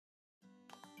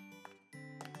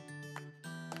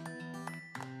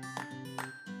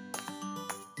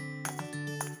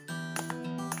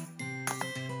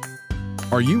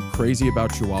Are you crazy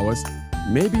about Chihuahuas?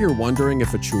 Maybe you're wondering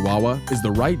if a Chihuahua is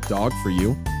the right dog for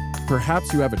you.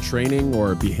 Perhaps you have a training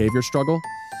or behavior struggle?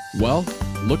 Well,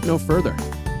 look no further.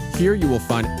 Here you will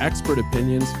find expert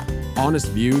opinions, honest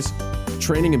views,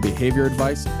 training and behavior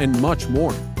advice, and much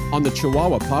more on the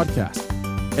Chihuahua Podcast.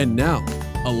 And now,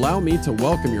 allow me to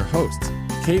welcome your hosts,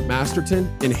 Kate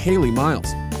Masterton and Haley Miles.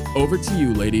 Over to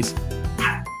you, ladies.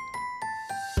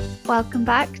 Welcome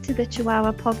back to the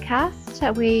Chihuahua Podcast.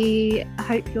 We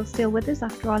hope you're still with us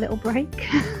after our little break.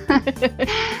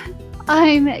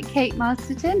 I'm Kate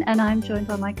Masterton and I'm joined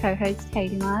by my co-host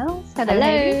Haley Miles. Hello.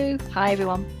 Haley. Hi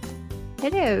everyone.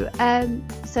 Hello.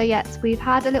 So yes, we've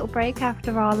had a little break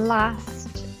after our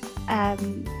last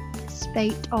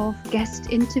spate of guest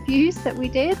interviews that we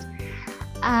did.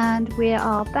 And we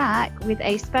are back with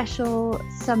a special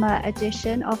summer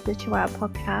edition of the Chihuahua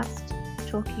Podcast,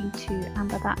 talking to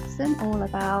Amber Batson all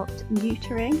about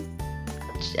neutering.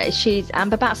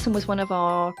 Amber Batson was one of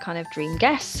our kind of dream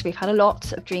guests. We've had a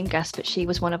lot of dream guests, but she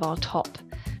was one of our top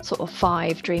sort of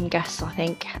 5 dream guests, I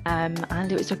think.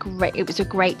 And it was a great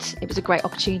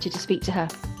opportunity to speak to her.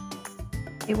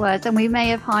 It was, and we may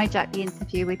have hijacked the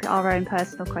interview with our own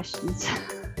personal questions.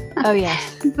 Oh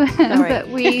yes, but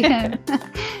we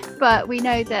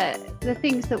know that the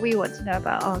things that we want to know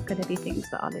about are going to be things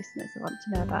that our listeners want to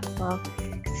know about as well.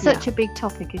 It's such a big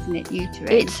topic, isn't it,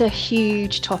 neutering? It's a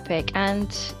huge topic, and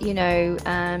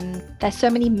there's so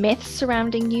many myths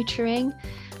surrounding neutering,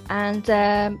 and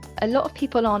a lot of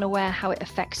people aren't aware how it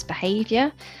affects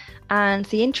behaviour. And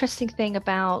the interesting thing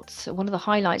about one of the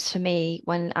highlights for me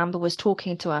when Amber was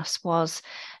talking to us was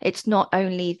it's not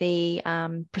only the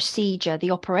procedure,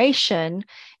 the operation,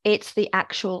 it's the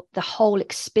whole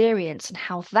experience and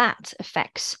how that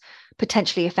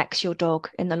potentially affects your dog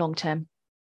in the long term.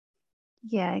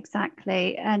 Yeah,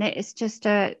 exactly. And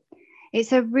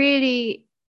it's a really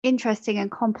interesting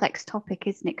and complex topic,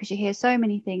 isn't it? Because you hear so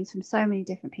many things from so many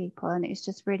different people, and it's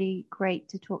just really great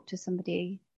to talk to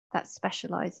somebody that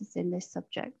specializes in this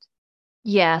subject.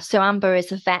 Yeah, so Amber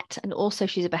is a vet and also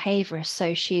she's a behaviorist,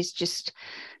 so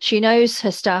she knows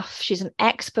her stuff. She's an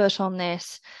expert on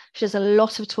this. She does a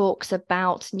lot of talks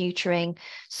about neutering,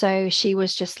 so she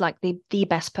was just like the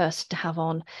best person to have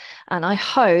on. And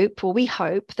we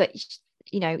hope that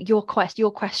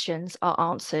your questions are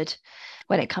answered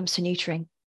when it comes to neutering.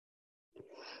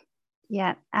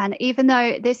 Yeah, and even though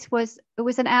it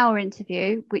was an hour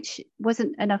interview, which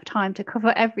wasn't enough time to cover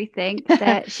everything,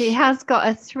 she has got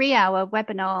a 3-hour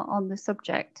webinar on the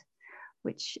subject,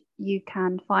 which you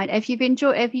can find. If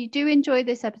you do enjoy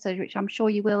this episode, which I'm sure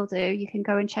you will do, you can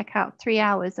go and check out 3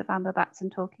 hours of Amber Batson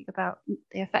talking about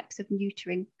the effects of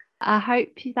neutering. I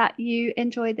hope that you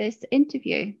enjoy this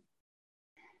interview.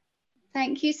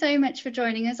 Thank you so much for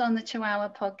joining us on the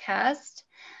Chihuahua Podcast.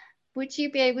 Would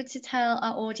you be able to tell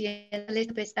our audience a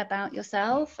little bit about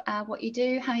yourself, what you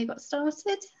do, how you got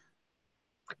started?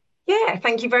 Yeah,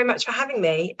 thank you very much for having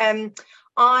me.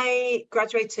 I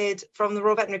graduated from the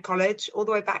Royal Veterinary College all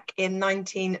the way back in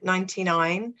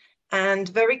 1999, and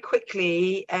very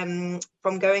quickly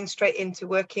from going straight into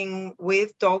working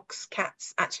with dogs,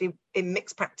 cats, actually in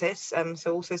mixed practice,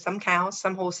 so also some cows,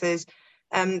 some horses,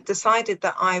 decided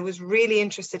that I was really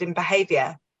interested in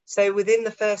behaviour. So within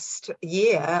the first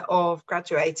year of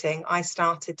graduating, I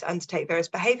started to undertake various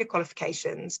behaviour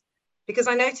qualifications because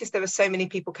I noticed there were so many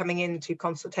people coming into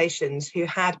consultations who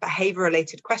had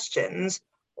behaviour-related questions,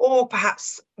 or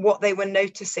perhaps what they were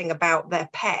noticing about their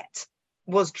pet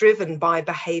was driven by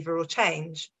behavioural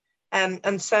change.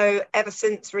 And so ever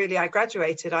since really I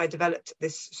graduated, I developed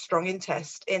this strong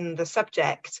interest in the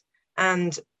subject,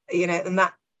 and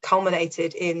that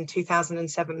culminated in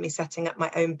 2007, me setting up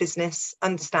my own business,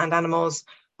 Understand Animals,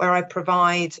 where I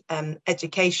provide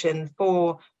education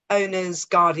for owners,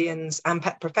 guardians and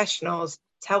pet professionals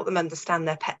to help them understand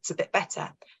their pets a bit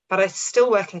better. But I still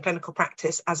work in clinical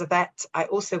practice as a vet. I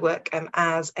also work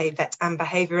as a vet and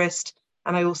behaviourist,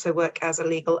 and I also work as a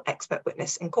legal expert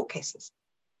witness in court cases.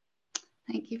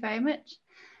 Thank you very much.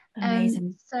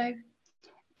 Amazing. So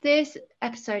this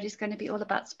episode is going to be all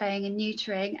about spaying and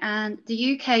neutering, and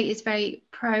the UK is very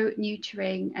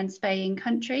pro-neutering and spaying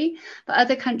country, but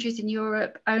other countries in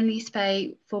Europe only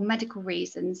spay for medical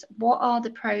reasons. What are the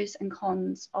pros and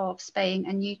cons of spaying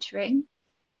and neutering?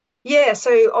 Yeah,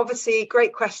 so obviously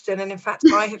great question. And in fact,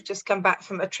 I have just come back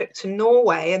from a trip to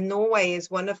Norway, and Norway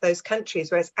is one of those countries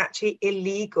where it's actually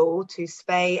illegal to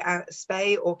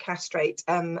spay or castrate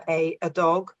a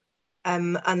dog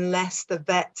unless the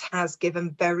vet has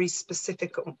given very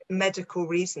specific medical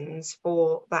reasons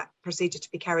for that procedure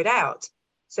to be carried out.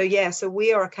 So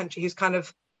we are a country who's kind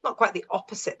of not quite the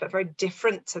opposite, but very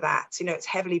different to that. It's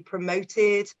heavily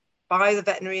promoted. by the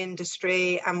veterinary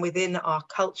industry and within our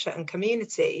culture and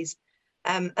communities.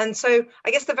 And so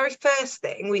I guess the very first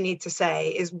thing we need to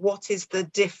say is, what is the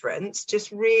difference,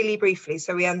 just really briefly,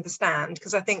 so we understand,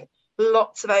 because I think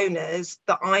lots of owners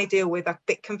that I deal with are a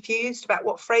bit confused about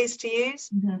what phrase to use.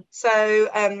 So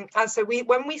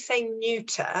when we say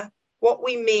neuter, what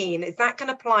we mean is that can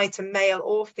apply to male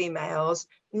or females.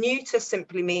 Neuter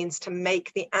simply means to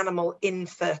make the animal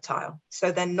infertile,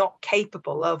 so they're not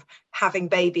capable of having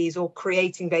babies or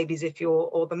creating babies if you're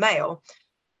or the male.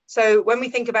 So when we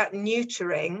think about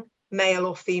neutering male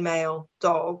or female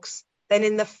dogs, then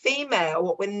in the female,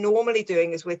 what we're normally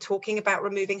doing is we're talking about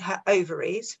removing her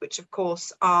ovaries, which of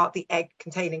course are the egg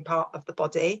containing part of the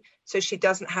body. So she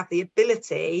doesn't have the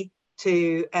ability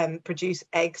to produce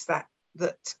eggs that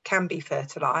can be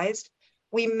fertilized.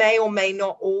 We may or may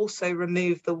not also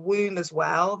remove the womb as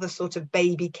well, the sort of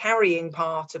baby carrying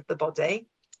part of the body.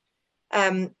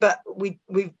 But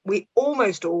we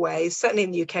almost always, certainly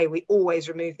in the UK, we always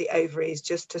remove the ovaries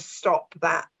just to stop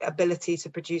that ability to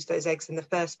produce those eggs in the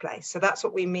first place. So that's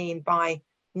what we mean by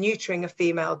neutering a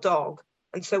female dog.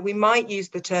 And so we might use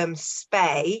the term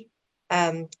spay,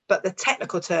 but the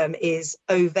technical term is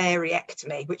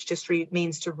ovariectomy, which just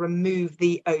means to remove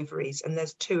the ovaries. And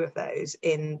there's 2 of those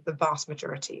in the vast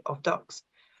majority of dogs.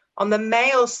 On the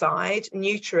male side,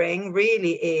 neutering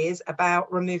really is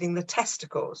about removing the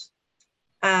testicles.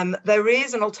 There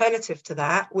is an alternative to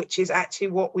that, which is actually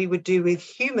what we would do with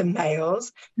human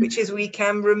males, which is we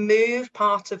can remove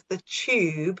part of the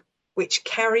tube which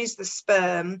carries the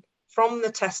sperm from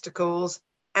the testicles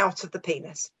out of the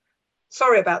penis.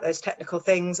 Sorry about those technical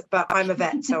things, but I'm a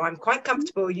vet, so I'm quite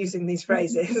comfortable using these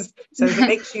phrases. So if it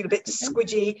makes you a bit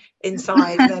squidgy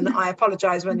inside, then I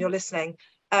apologize when you're listening.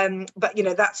 But, you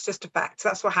know, that's just a fact.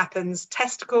 That's what happens.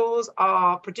 Testicles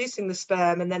are producing the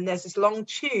sperm, and then there's this long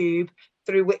tube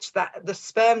through which the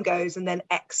sperm goes and then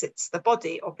exits the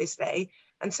body, obviously.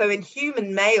 And so in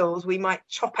human males, we might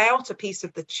chop out a piece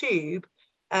of the tube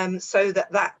so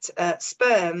that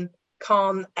sperm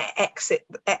can't exit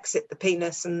the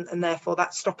penis, and therefore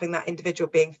that's stopping that individual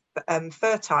being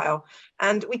fertile.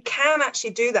 And we can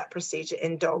actually do that procedure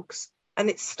in dogs. And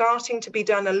it's starting to be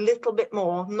done a little bit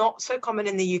more, not so common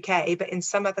in the UK, but in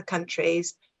some other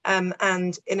countries.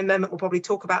 And in a moment, we'll probably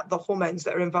talk about the hormones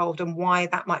that are involved and why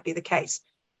that might be the case.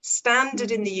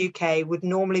 Standard in the UK would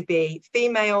normally be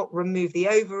female, remove the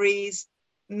ovaries,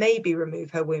 maybe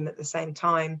remove her womb at the same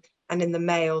time. And in the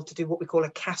male, to do what we call a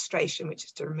castration, which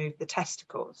is to remove the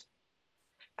testicles.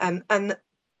 And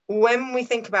when we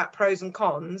think about pros and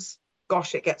cons,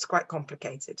 gosh, it gets quite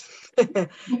complicated.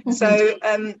 So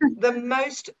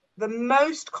the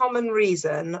most common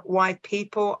reason why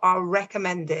people are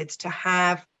recommended to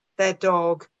have their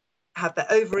dog have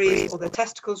their ovaries or their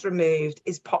testicles removed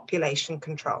is population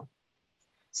control.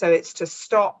 So it's to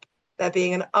stop there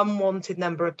being an unwanted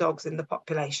number of dogs in the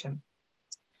population.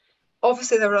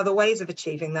 Obviously, there are other ways of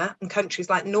achieving that, and countries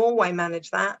like Norway manage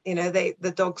that. You know,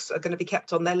 the dogs are going to be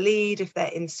kept on their lead if they're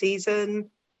in season.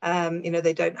 You know,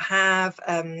 they don't have,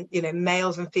 you know,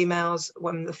 males and females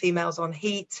when the female's on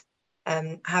heat,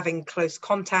 having close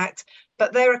contact.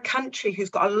 But they're a country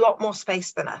who's got a lot more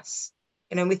space than us.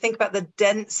 You know, when we think about the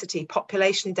density,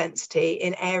 population density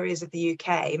in areas of the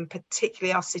UK, and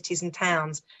particularly our cities and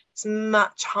towns, it's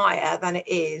much higher than it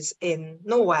is in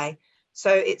Norway.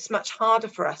 So it's much harder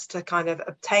for us to kind of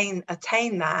attain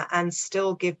that and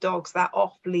still give dogs that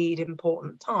off-lead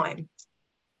important time.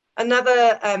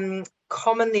 Another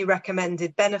commonly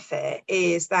recommended benefit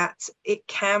is that it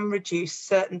can reduce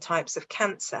certain types of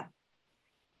cancer.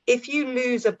 If you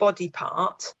lose a body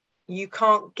part, you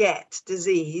can't get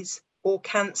disease or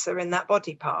cancer in that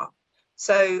body part.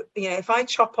 So, you know, if I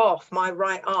chop off my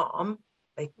right arm,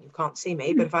 you can't see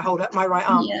me, but if I hold up my right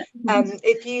arm,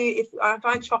 if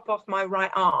I chop off my right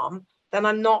arm, then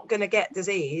I'm not going to get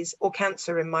disease or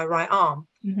cancer in my right arm.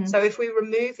 So if we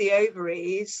remove the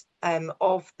ovaries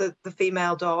of the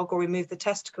female dog, or remove the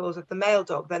testicles of the male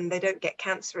dog, then they don't get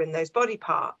cancer in those body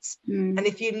parts. And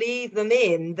if you leave them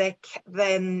in,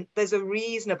 then there's a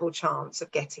reasonable chance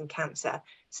of getting cancer.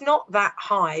 It's not that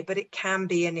high, but it can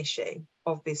be an issue,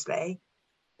 obviously.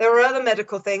 There are other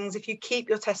medical things. If you keep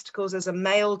your testicles as a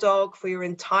male dog for your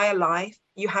entire life,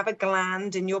 you have a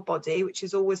gland in your body, which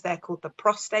is always there, called the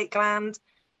prostate gland.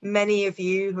 Many of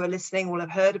you who are listening will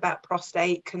have heard about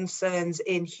prostate concerns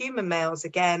in human males.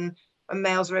 Again, when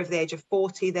males are over the age of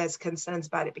 40, there's concerns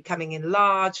about it becoming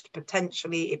enlarged,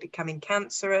 potentially it becoming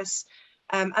cancerous.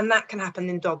 And that can happen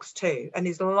in dogs too. And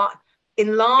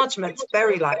enlargement's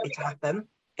very likely to happen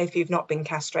if you've not been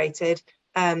castrated.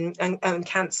 And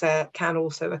cancer can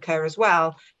also occur as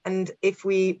well. And if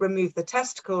we remove the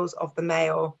testicles of the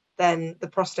male, then the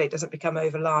prostate doesn't become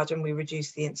over large and we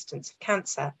reduce the incidence of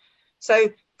cancer. So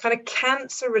kind of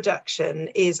cancer reduction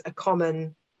is a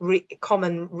common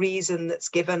reason that's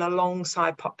given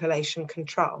alongside population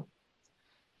control.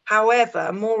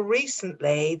 However, more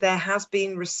recently, there has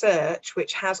been research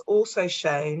which has also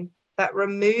shown that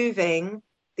removing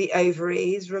the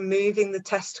ovaries, removing the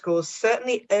testicles,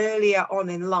 certainly earlier on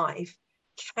in life,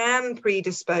 can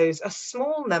predispose a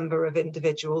small number of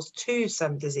individuals to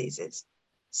some diseases,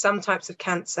 some types of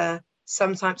cancer,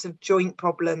 some types of joint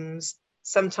problems,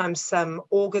 sometimes some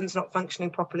organs not functioning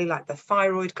properly, like the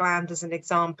thyroid gland as an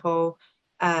example,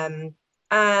 and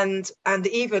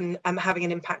even having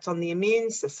an impact on the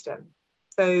immune system.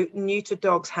 So neutered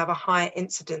dogs have a higher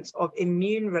incidence of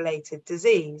immune-related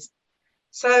disease.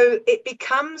 So it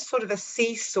becomes sort of a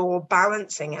seesaw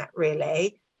balancing act,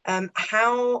 really.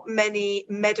 How many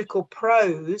medical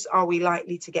pros are we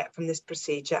likely to get from this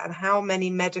procedure, and how many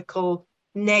medical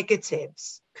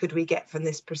negatives could we get from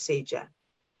this procedure?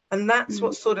 And that's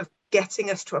what's sort of getting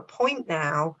us to a point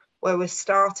now where we're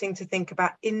starting to think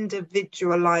about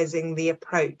individualizing the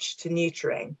approach to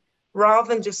neutering,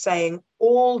 rather than just saying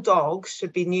all dogs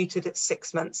should be neutered at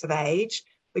 6 months of age.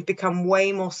 We've become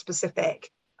way more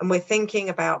specific, and we're thinking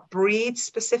about breed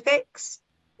specifics.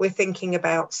 We're thinking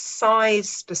about size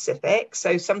specifics.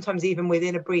 So sometimes even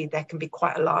within a breed, there can be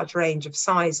quite a large range of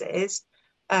sizes.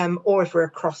 Or if we're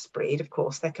a crossbreed, of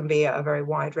course, there can be a very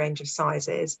wide range of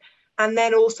sizes. And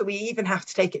then also we even have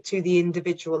to take it to the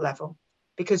individual level,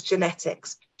 because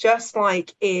genetics, just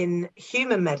like in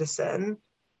human medicine,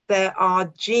 there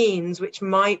are genes which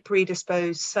might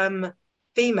predispose some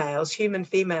females, human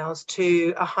females,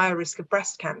 to a higher risk of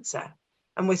breast cancer.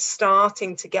 And we're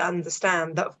starting to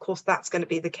understand that, of course, that's going to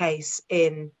be the case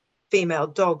in female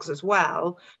dogs as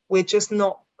well. We're just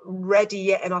not ready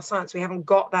yet in our science. We haven't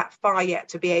got that far yet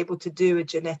to be able to do a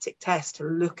genetic test to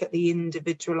look at the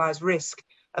individualized risk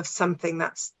of something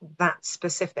that's that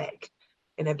specific,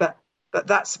 but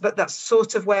that's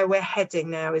sort of where we're heading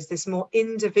now, is this more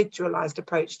individualized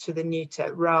approach to the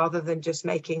neuter, rather than just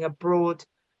making a broad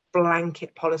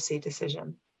blanket policy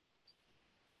decision.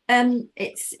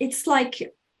 It's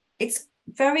like, it's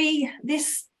very,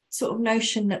 this sort of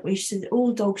notion that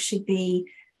all dogs should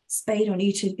be spayed or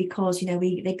neutered because, we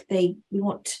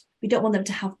don't want them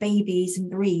to have babies and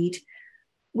breed.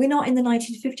 We're not in the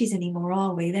 1950s anymore,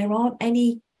 are we? There aren't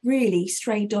any really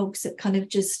stray dogs that kind of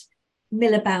just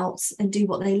mill about and do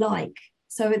what they like.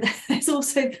 So there's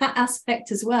also that aspect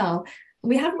as well.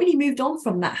 We haven't really moved on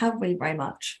from that, have we, very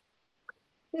much?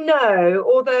 No,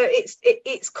 although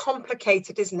it's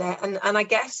complicated, isn't it? And I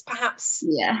guess perhaps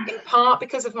in part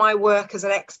because of my work as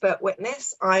an expert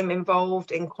witness, I'm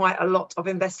involved in quite a lot of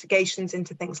investigations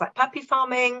into things like puppy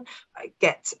farming. I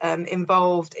get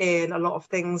involved in a lot of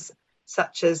things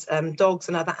such as dogs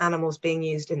and other animals being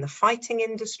used in the fighting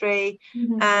industry.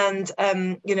 And,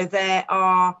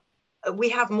 we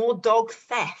have more dog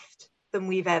theft than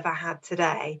we've ever had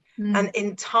today. And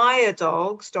entire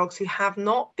dogs who have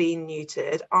not been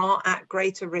neutered, are at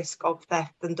greater risk of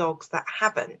theft than dogs that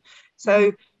haven't.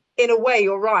 So in a way,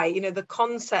 you're right. The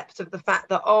concept of the fact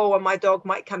that, my dog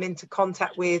might come into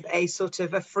contact with a sort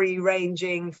of a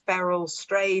free-ranging feral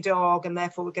stray dog, and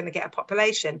therefore we're going to get a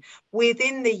population.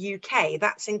 Within the UK,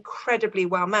 that's incredibly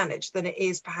well managed than it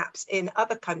is perhaps in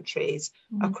other countries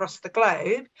across the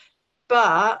globe.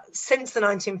 But since the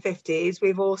 1950s,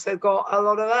 we've also got a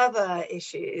lot of other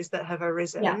issues that have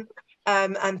arisen.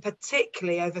 And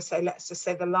particularly over, let's just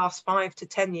say the last 5 to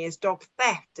 10 years, dog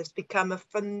theft has become a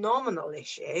phenomenal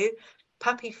issue.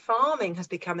 Puppy farming has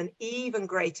become an even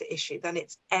greater issue than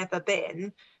it's ever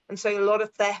been. And so a lot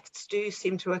of thefts do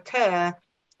seem to occur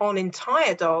on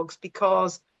entire dogs,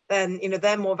 because then,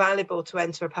 they're more valuable to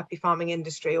enter a puppy farming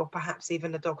industry, or perhaps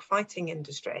even a dog fighting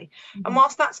industry. And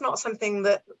whilst that's not something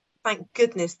that, thank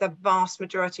goodness, the vast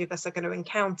majority of us are going to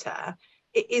encounter,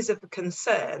 it is of a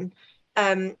concern.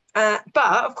 But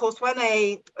of course,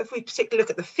 if we particularly look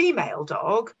at the female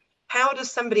dog, how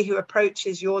does somebody who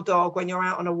approaches your dog when you're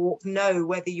out on a walk know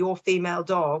whether your female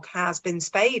dog has been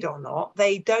spayed or not?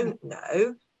 They don't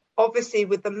know. Obviously,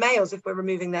 with the males, if we're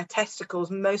removing their testicles,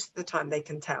 most of the time they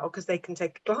can tell, because they can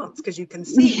take a glance, because you can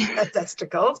see their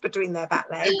testicles between their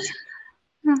back legs.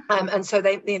 And so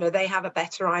they have a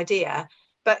better idea.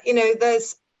 But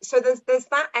there's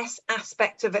that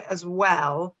aspect of it as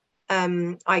well,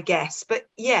 I guess. But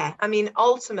yeah,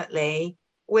 ultimately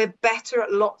we're better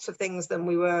at lots of things than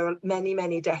we were many,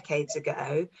 many decades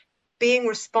ago. being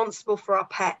responsible for our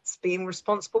pets, being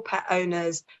responsible pet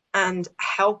owners, and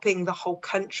helping the whole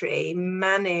country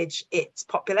manage its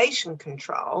population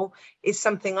control is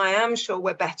something I am sure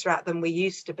we're better at than we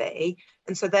used to be.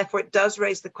 And so therefore it does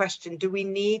raise the question, do we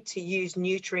need to use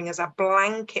neutering as a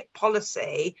blanket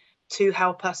policy to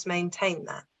help us maintain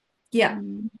that? Yeah,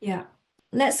 yeah.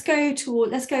 Let's go into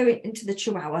the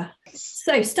Chihuahua.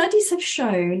 So studies have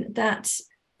shown that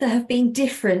there have been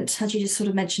different, as you just sort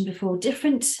of mentioned before,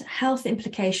 different health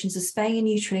implications of spaying and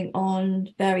neutering on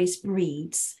various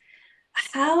breeds.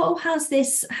 How has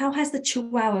the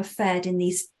Chihuahua fared in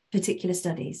these particular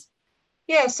studies?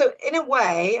 Yeah, so in a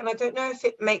way, and I don't know if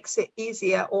it makes it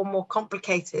easier or more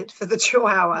complicated for the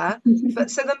Chihuahua,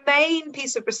 but so the main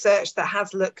piece of research that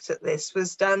has looked at this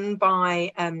was done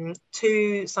by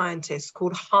two scientists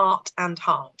called Hart and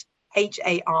Hart,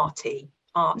 H-A-R-T,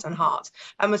 Hart and Hart,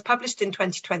 and was published in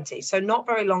 2020, so not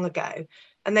very long ago.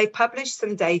 And they published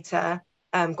some data,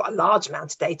 got a large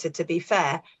amount of data to be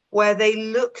fair, where they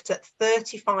looked at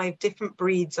 35 different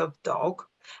breeds of dog.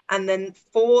 And then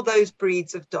for those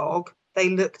breeds of dog, they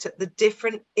looked at the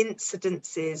different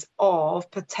incidences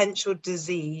of potential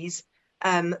disease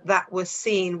that was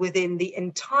seen within the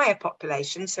entire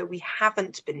population. So we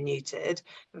haven't been neutered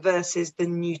versus the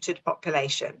neutered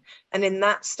population. And in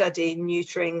that study,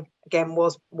 neutering, again,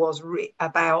 was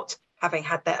about having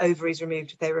had their ovaries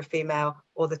removed if they were a female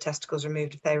or the testicles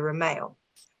removed if they were a male.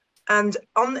 And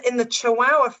in the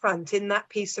Chihuahua front, in that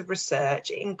piece of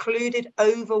research, it included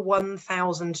over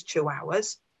 1,000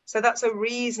 Chihuahuas. So that's a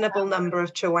reasonable number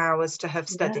of Chihuahuas to have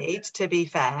studied, to be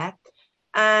fair.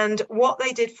 And what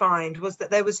they did find was that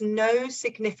there was no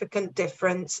significant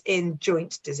difference in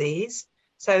joint disease.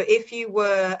 So if you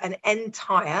were an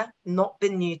entire, not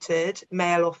been neutered,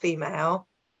 male or female,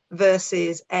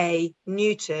 versus a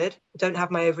neutered, don't have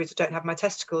my ovaries, don't have my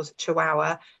testicles,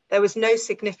 Chihuahua, there was no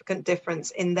significant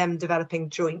difference in them developing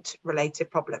joint-related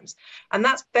problems. And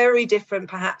that's very different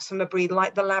perhaps from a breed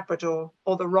like the Labrador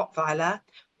or the Rottweiler,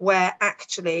 where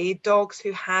actually dogs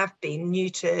who have been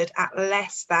neutered at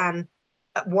less than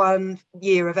 1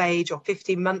 year of age or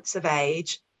 15 months of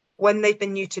age, when they've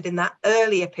been neutered in that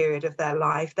earlier period of their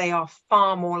life, they are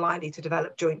far more likely to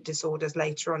develop joint disorders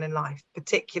later on in life,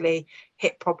 particularly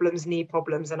hip problems, knee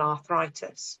problems, and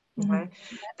arthritis. Okay?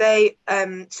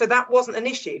 So that wasn't an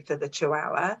issue for the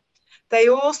Chihuahua. They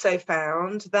also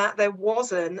found that there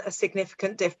wasn't a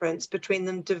significant difference between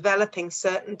them developing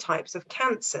certain types of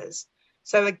cancers.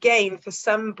 So again, for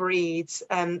some breeds,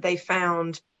 they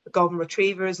found the golden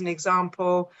retriever as an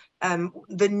example.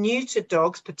 The neutered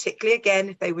dogs, particularly again,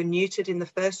 if they were neutered in the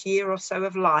first year or so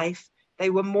of life, they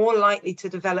were more likely to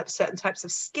develop certain types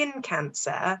of skin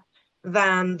cancer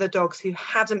than the dogs who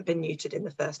hadn't been neutered in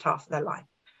the first half of their life.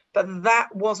 But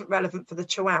that wasn't relevant for the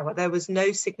Chihuahua. There was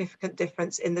no significant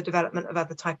difference in the development of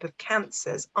other type of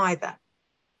cancers either.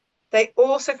 They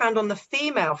also found on the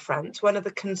female front, one of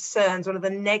the concerns, one of the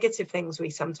negative things we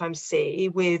sometimes see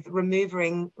with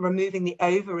removing the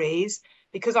ovaries,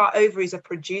 because our ovaries are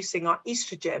producing our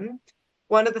estrogen,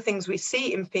 one of the things we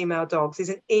see in female dogs is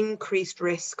an increased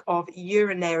risk of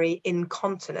urinary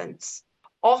incontinence,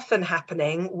 often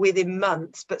happening within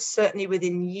months, but certainly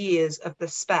within years of the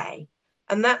spay.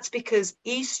 And that's because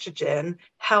estrogen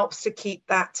helps to keep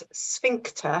that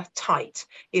sphincter tight.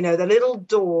 You know, the little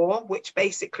door, which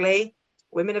basically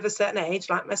women of a certain age,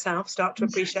 like myself, start to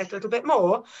appreciate a little bit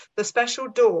more, the special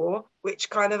door, which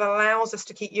kind of allows us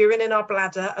to keep urine in our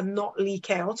bladder and not leak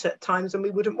out at times when we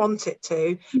wouldn't want it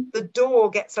to. The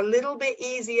door gets a little bit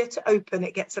easier to open.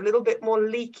 It gets a little bit more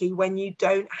leaky when you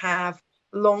don't have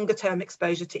longer term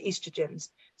exposure to estrogens.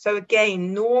 So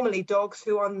again, normally dogs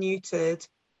who are neutered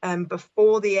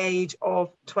before the age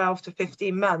of 12 to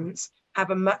 15 months have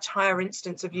a much higher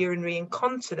incidence of urinary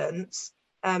incontinence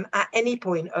at any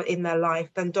point in their life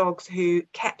than dogs who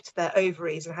kept their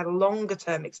ovaries and had a longer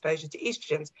term exposure to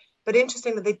estrogens. But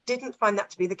interestingly, they didn't find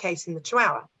that to be the case in the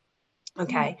Chihuahua.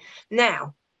 Okay,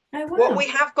 now, what we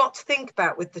have got to think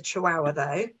about with the Chihuahua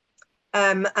though,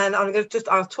 and I'm going to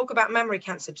I'll talk about mammary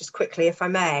cancer just quickly, if I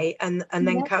may, and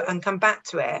then come back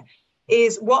to it,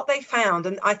 is what they found,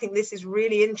 and I think this is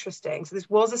really interesting, so this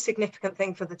was a significant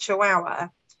thing for the Chihuahua,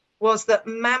 was that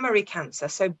mammary cancer,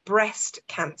 so breast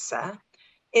cancer,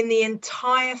 in the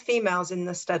entire females in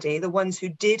the study, the ones who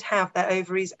did have their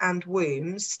ovaries and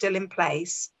wombs still in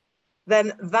place,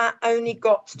 then that only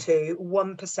got to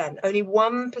 1%. Only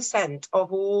 1%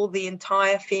 of all the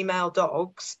entire female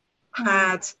dogs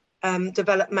had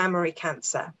developed mammary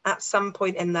cancer at some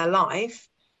point in their life.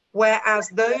 Whereas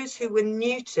those who were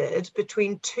neutered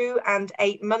between 2 and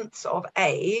 8 months of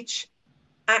age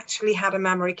actually had a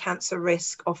mammary cancer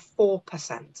risk of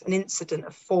 4%, an incident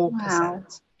of 4%. Wow.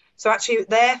 So actually,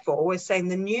 therefore, we're saying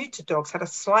the neuter dogs had a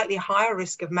slightly higher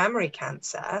risk of mammary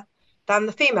cancer than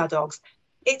the female dogs.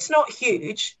 It's not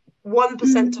huge. 1%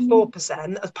 to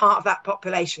 4% as part of that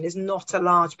population is not a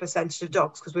large percentage of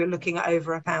dogs, because we're looking at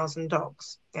over 1,000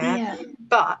 dogs. Yeah.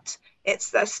 But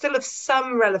there's still of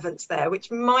some relevance there, which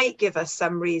might give us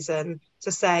some reason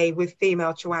to say with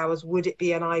female chihuahuas, would it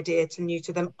be an idea to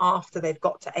neuter them after they've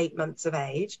got to 8 months of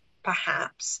age?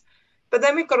 Perhaps. But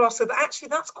then we've got to also that actually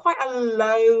that's quite a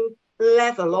low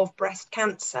level of breast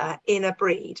cancer in a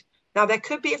breed. Now, there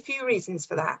could be a few reasons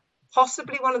for that.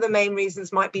 Possibly one of the main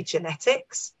reasons might be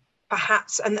genetics.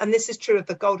 Perhaps, and this is true of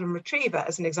the golden retriever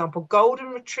as an example,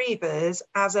 golden retrievers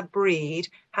as a breed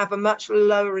have a much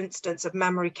lower incidence of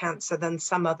mammary cancer than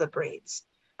some other breeds.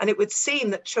 And it would seem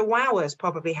that chihuahuas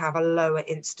probably have a lower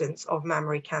incidence of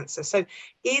mammary cancer. So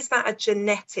is that a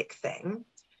genetic thing?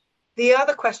 The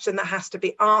other question that has to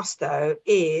be asked, though,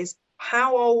 is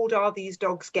how old are these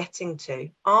dogs getting to?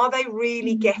 Are they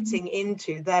really getting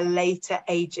into their later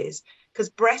ages? Because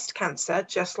breast cancer,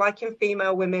 just like in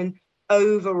female women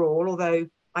overall, although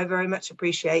I very much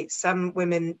appreciate some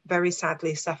women very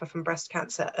sadly suffer from breast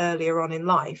cancer earlier on in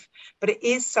life, but it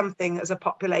is something as a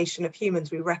population of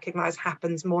humans we recognise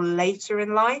happens more later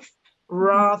in life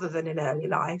rather than in early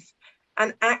life.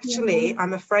 And actually,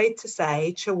 I'm afraid to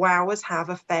say, chihuahuas have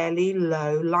a fairly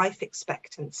low life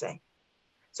expectancy.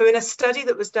 So in a study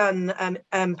that was done,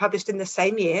 published in the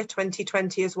same year,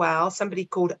 2020 as well, somebody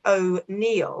called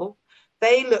O'Neill,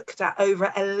 they looked at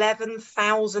over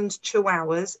 11,000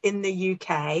 chihuahuas in the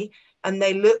UK, and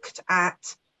they looked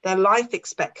at their life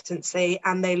expectancy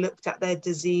and they looked at their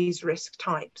disease risk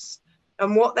types.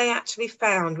 And what they actually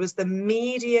found was the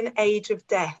median age of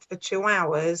death for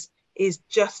chihuahuas is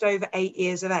just over 8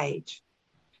 years of age.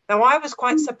 Now, I was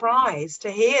quite surprised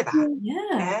to hear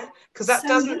that, because that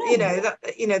doesn't,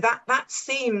 that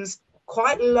seems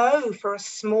quite low for a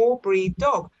small breed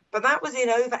dog, but that was in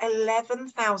over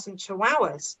 11,000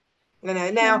 chihuahuas.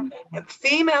 Now,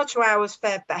 female chihuahuas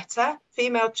fare better.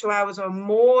 Female chihuahuas are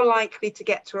more likely to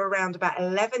get to around about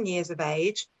 11 years of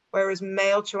age, whereas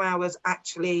male chihuahuas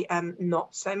actually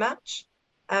not so much.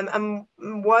 And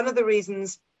one of the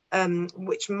reasons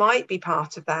which might be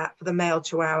part of that for the male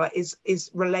chihuahua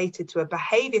is related to a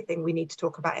behavior thing we need to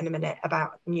talk about in a minute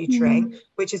about neutering,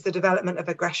 which is the development of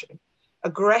aggression.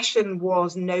 Aggression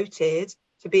was noted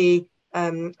to be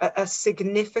a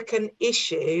significant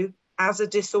issue as a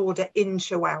disorder in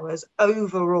chihuahuas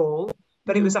overall,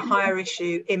 but it was a higher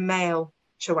issue in male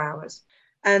chihuahuas.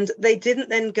 And they didn't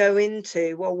then go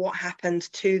into, well, what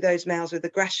happened to those males with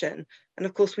aggression? And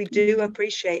of course, we do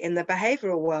appreciate in the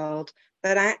behavioral world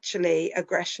that actually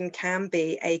aggression can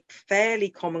be a fairly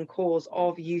common cause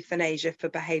of euthanasia for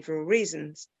behavioral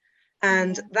reasons.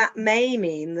 And that may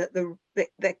mean that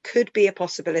there could be a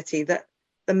possibility that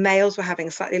the males were having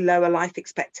a slightly lower life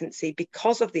expectancy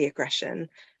because of the aggression,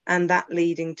 and that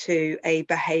leading to a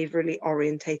behaviorally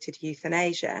orientated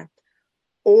euthanasia.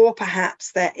 Or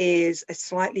perhaps there is a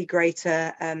slightly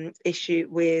greater issue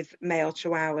with male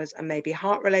chihuahuas and maybe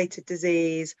heart-related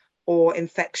disease or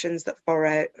infections that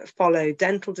follow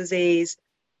dental disease,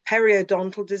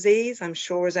 periodontal disease. I'm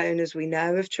sure as owners we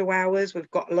know of chihuahuas,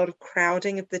 we've got a lot of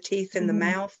crowding of the teeth in the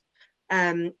mouth,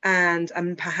 and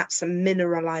perhaps some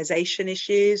mineralization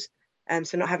issues.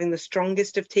 So not having the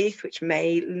strongest of teeth, which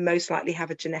may most likely have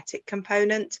a genetic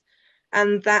component.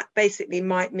 And that basically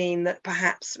might mean that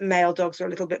perhaps male dogs are a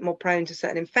little bit more prone to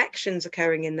certain infections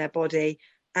occurring in their body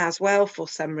as well for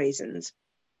some reasons.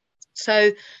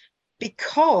 So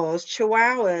because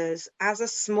chihuahuas as a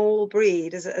small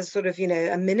breed, as sort of, a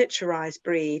miniaturized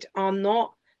breed, are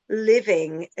not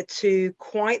living to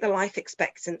quite the life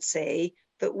expectancy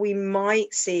that we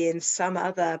might see in some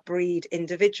other breed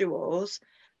individuals,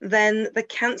 then the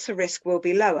cancer risk will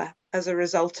be lower as a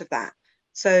result of that.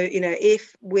 So,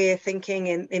 if we're thinking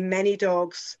in many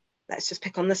dogs, let's just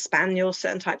pick on the spaniel,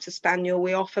 certain types of spaniel,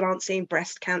 we often aren't seeing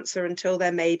breast cancer until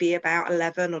they're maybe about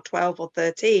 11 or 12 or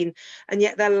 13. And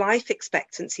yet their life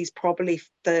expectancy is probably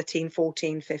 13,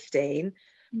 14, 15.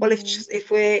 Well,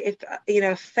 if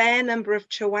a fair number of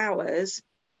chihuahuas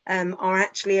are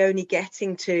actually only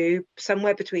getting to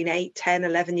somewhere between 8, 10,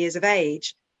 11 years of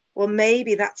age, well,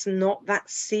 maybe that's not that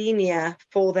senior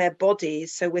for their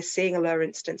bodies. So we're seeing a lower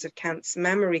incidence of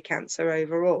mammary cancer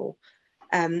overall.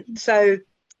 So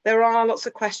there are lots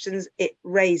of questions it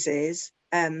raises.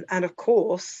 And of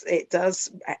course, it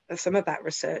does. Some of that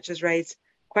research has raised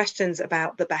questions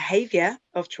about the behavior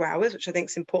of chihuahuas, which I think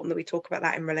is important that we talk about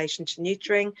that in relation to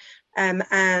neutering.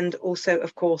 And also,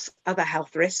 of course, other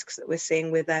health risks that we're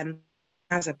seeing with them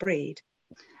as a breed.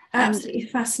 Absolutely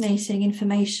fascinating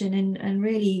information, and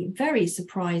really very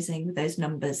surprising with those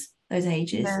numbers, those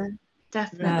ages. Yeah,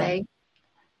 definitely.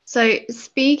 So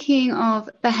speaking of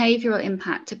behavioural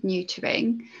impact of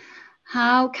neutering,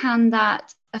 how can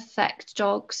that affect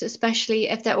dogs, especially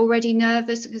if they're already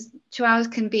nervous? Because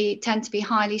Chihuahuas tend to be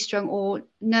highly strung or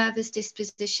nervous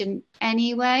disposition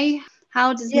anyway.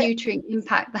 How does neutering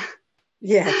impact that?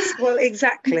 Yes, well,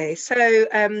 exactly.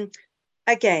 So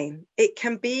again, it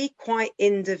can be quite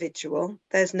individual.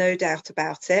 There's no doubt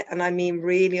about it. And I mean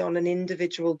really on an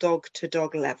individual dog to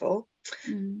dog level.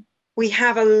 We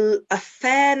have a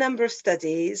fair number of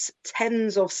studies,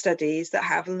 tens of studies that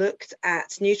have looked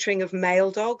at neutering of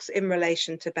male dogs in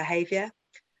relation to behaviour.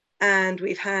 And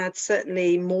we've had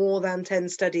certainly more than 10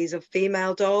 studies of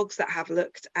female dogs that have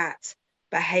looked at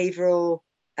behavioural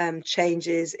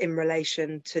changes in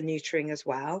relation to neutering as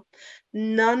well.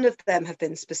 None of them have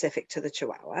been specific to the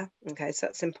Chihuahua. Okay, so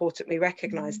that's important we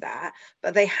recognise that.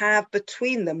 But they have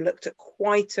between them looked at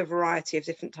quite a variety of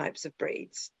different types of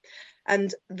breeds.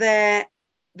 And there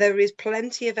is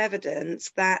plenty of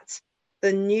evidence that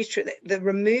the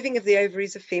removing of the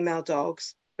ovaries of female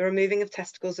dogs, the removing of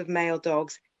testicles of male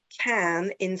dogs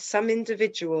can, in some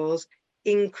individuals,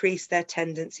 increase their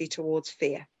tendency towards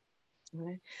fear.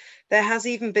 There has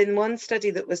even been one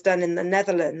study that was done in the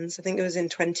Netherlands, I think it was in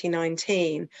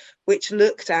 2019, which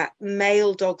looked at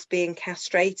male dogs being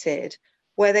castrated,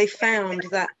 where they found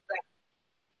that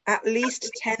at least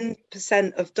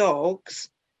 10% of dogs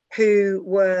who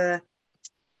were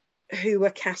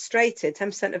castrated,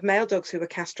 10% of male dogs who were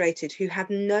castrated, who had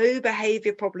no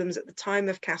behavior problems at the time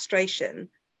of castration,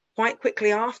 quite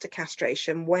quickly after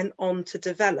castration, went on to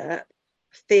develop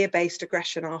fear-based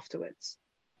aggression afterwards.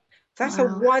 So that's a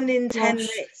 1 in 10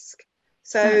 risk.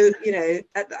 So, you know,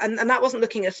 and that wasn't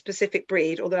looking at a specific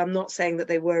breed, although I'm not saying that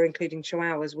they were including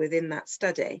Chihuahuas within that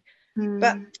study.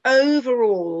 But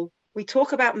overall, we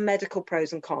talk about medical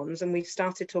pros and cons, and we've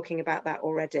started talking about that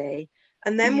already.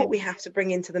 And then what we have to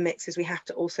bring into the mix is we have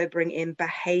to also bring in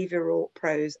behavioural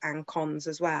pros and cons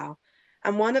as well.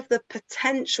 And one of the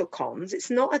potential cons, it's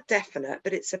not a definite,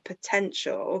 but it's a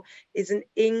potential, is an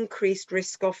increased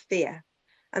risk of fear.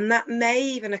 And that may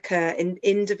even occur in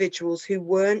individuals who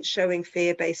weren't showing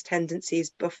fear-based tendencies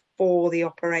before the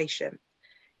operation.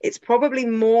 It's probably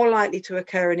more likely to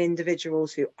occur in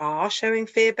individuals who are showing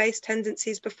fear-based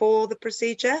tendencies before the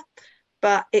procedure,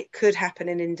 but it could happen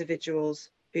in individuals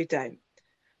who don't.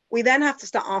 We then have to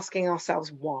start asking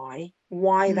ourselves why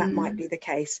that might be the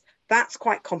case. That's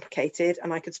quite complicated,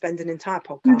 and I could spend an entire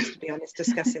podcast, to be honest,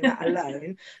 discussing that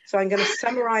alone. So I'm going to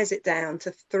summarize it down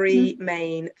to 3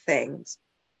 main things.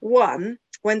 1,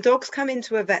 when dogs come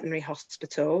into a veterinary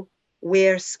hospital,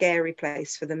 we're a scary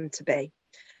place for them to be.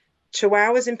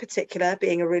 Chihuahuas in particular,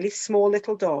 being a really small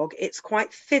little dog, it's quite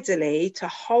fiddly to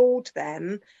hold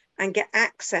them and get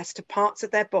access to parts of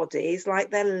their bodies,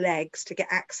 like their legs, to get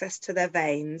access to their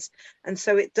veins. And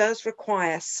so it does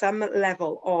require some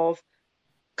level of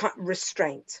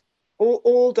restraint.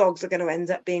 All dogs are going to end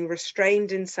up being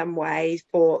restrained in some way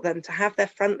for them to have their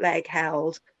front leg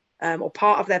held or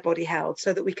part of their body held,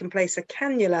 so that we can place a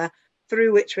cannula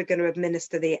through which we're going to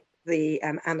administer the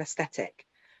anaesthetic.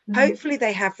 Hopefully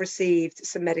they have received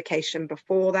some medication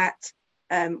before that,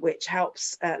 which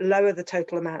helps lower the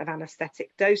total amount of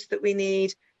anaesthetic dose that we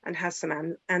need and has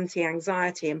some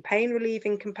anti-anxiety and pain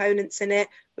relieving components in it.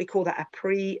 We call that a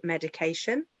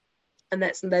pre-medication. And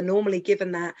they're normally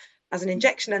given that as an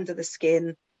injection under the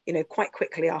skin, you know, quite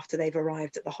quickly after they've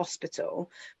arrived at the hospital.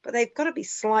 But they've got to be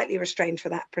slightly restrained for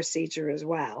that procedure as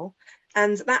well.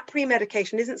 And that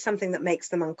pre-medication isn't something that makes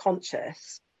them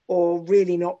unconscious or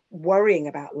really not worrying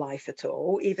about life at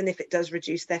all, even if it does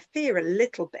reduce their fear a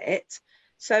little bit.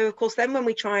 So, of course, then when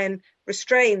we try and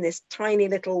restrain this tiny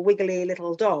little wiggly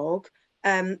little dog,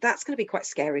 that's going to be quite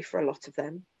scary for a lot of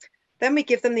them. Then we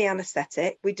give them the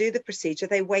anaesthetic, we do the procedure,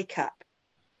 they wake up.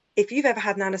 If you've ever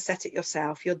had an anaesthetic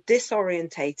yourself, you're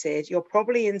disorientated, you're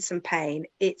probably in some pain,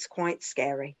 it's quite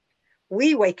scary.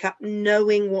 We wake up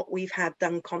knowing what we've had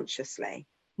done consciously.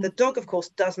 The dog, of course,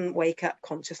 doesn't wake up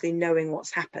consciously knowing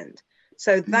what's happened.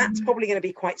 So that's probably going to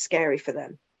be quite scary for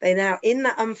them. They're now in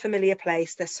that unfamiliar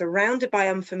place. They're surrounded by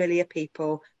unfamiliar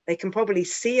people. They can probably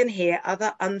see and hear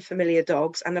other unfamiliar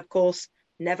dogs. And of course,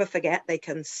 never forget, they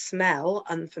can smell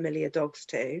unfamiliar dogs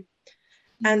too.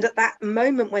 And at that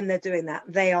moment when they're doing that,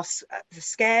 they are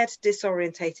scared,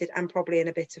 disorientated, and probably in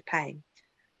a bit of pain.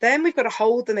 Then we've got to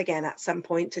hold them again at some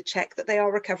point to check that they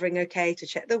are recovering okay, to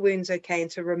check the wounds okay,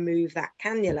 and to remove that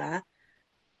cannula.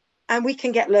 And we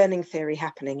can get learning theory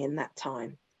happening in that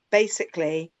time.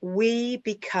 Basically, we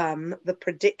become the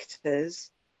predictors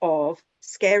of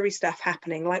scary stuff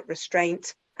happening, like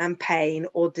restraint, and pain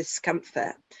or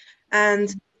discomfort.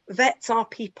 And vets are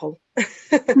people.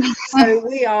 So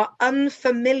we are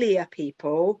unfamiliar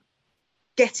people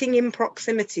getting in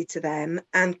proximity to them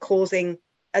and causing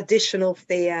additional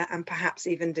fear and perhaps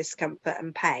even discomfort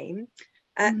and pain.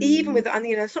 Even with, and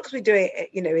it's not because we do it,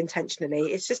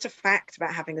 intentionally. It's just a fact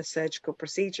about having a surgical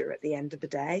procedure at the end of the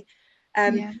day.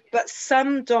 But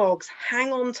some dogs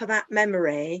hang on to that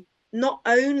memory, not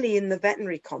only in the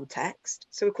veterinary context.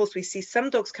 So, of course, we see some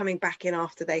dogs coming back in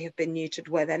after they have been neutered,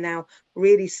 where they're now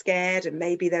really scared, and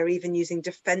maybe they're even using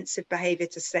defensive behavior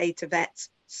to say to vets,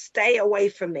 stay away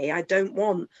from me. I don't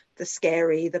want the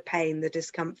scary, the pain, the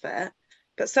discomfort.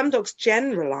 But some dogs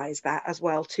generalize that as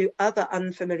well to other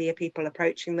unfamiliar people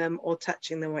approaching them or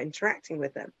touching them or interacting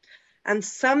with them. And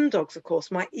some dogs, of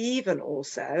course, might even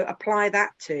also apply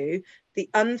that to the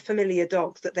unfamiliar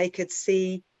dogs that they could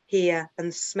see, hear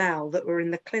and smell that were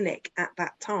in the clinic at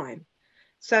that time.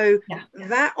 So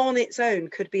that on its own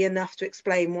could be enough to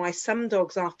explain why some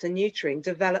dogs after neutering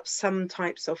develop some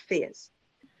types of fears.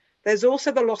 There's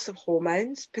also the loss of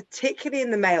hormones, particularly in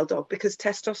the male dog, because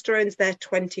testosterone's there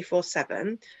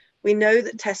 24/7. We know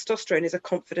that testosterone is a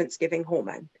confidence-giving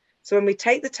hormone. So when we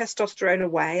take the testosterone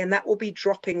away, and that will be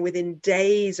dropping within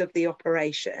days of the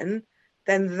operation,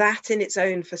 then that in its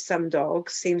own for some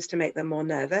dogs seems to make them more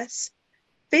nervous.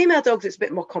 Female dogs, it's a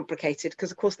bit more complicated because,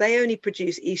 of course, they only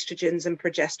produce estrogens and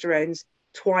progesterones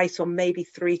twice or maybe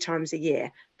 3 times a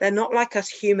year. They're not like us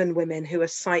human women who are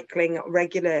cycling at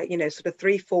regular, sort of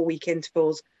 3-4 week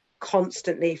intervals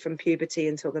constantly from puberty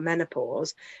until the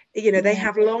menopause. They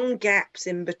have long gaps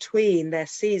in between their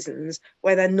seasons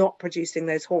where they're not producing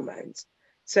those hormones.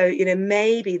 So,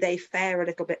 maybe they fare a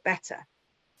little bit better.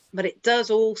 But it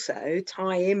does also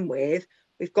tie in with,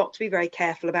 we've got to be very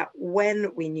careful about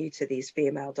when we neuter these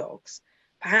female dogs.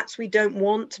 Perhaps we don't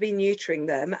want to be neutering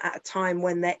them at a time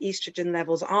when their estrogen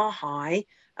levels are high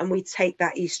and we take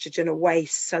that estrogen away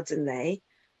suddenly.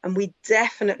 And we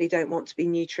definitely don't want to be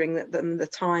neutering them the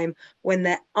time when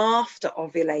they're after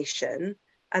ovulation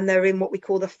and they're in what we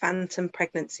call the phantom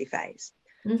pregnancy phase.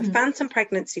 The phantom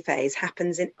pregnancy phase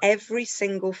happens in every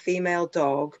single female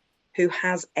dog who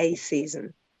has a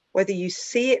season. Whether you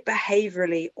see it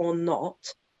behaviorally or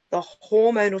not, the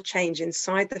hormonal change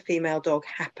inside the female dog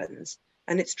happens.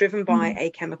 And it's driven by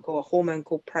a chemical, a hormone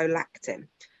called prolactin.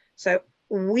 So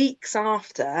weeks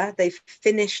after they've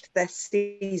finished their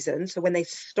season, so when they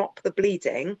stop the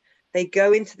bleeding, they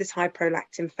go into this high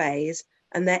prolactin phase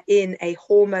and they're in a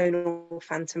hormonal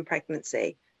phantom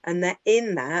pregnancy. And they're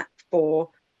in that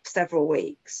for several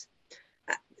weeks.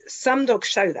 Some dogs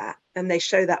show that, and they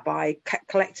show that by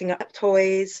collecting up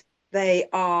toys. They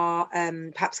are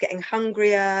perhaps getting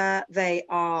hungrier. They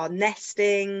are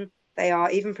nesting. They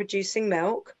are even producing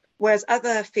milk, whereas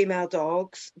other female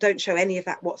dogs don't show any of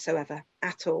that whatsoever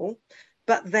at all,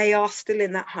 but they are still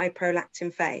in that high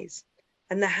prolactin phase.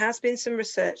 And there has been some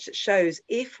research that shows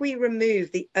if we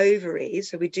remove the ovaries,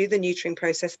 so we do the neutering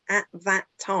process at that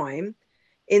time,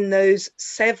 in those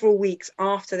several weeks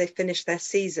after they finish their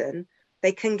season,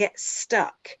 they can get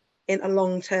stuck in a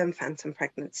long-term phantom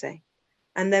pregnancy.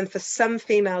 And then for some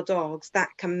female dogs, that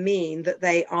can mean that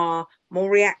they are more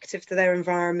reactive to their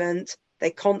environment.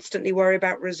 They constantly worry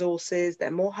about resources.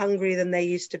 They're more hungry than they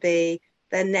used to be.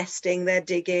 They're nesting, they're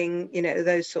digging,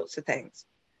 those sorts of things.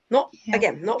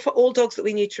 Again, not for all dogs that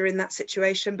we neuter in that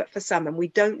situation, but for some, and we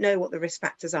don't know what the risk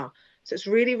factors are. So it's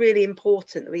really, really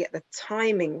important that we get the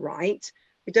timing right.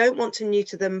 We don't want to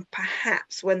neuter them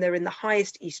perhaps when they're in the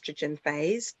highest estrogen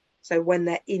phase, so when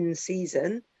they're in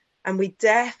season. And we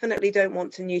definitely don't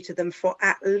want to neuter them for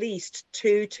at least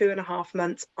 2.5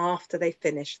 months after they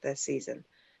finish their season.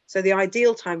 So the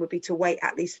ideal time would be to wait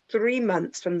at least 3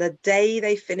 months from the day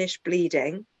they finish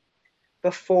bleeding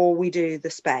before we do the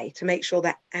spay, to make sure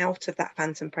they're out of that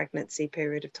phantom pregnancy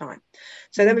period of time.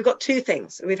 So then we've got 2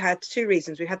 things. We've had 2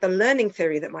 reasons. We've had the learning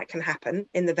theory that can happen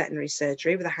in the veterinary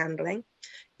surgery with the handling.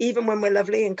 Even when we're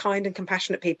lovely and kind and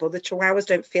compassionate people, the chihuahuas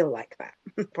don't feel like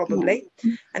that, probably.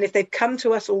 And if they've come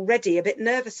to us already a bit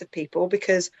nervous of people,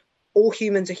 because all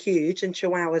humans are huge and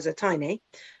chihuahuas are tiny,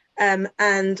 and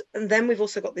then we've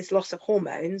also got this loss of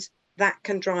hormones that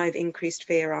can drive increased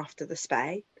fear after the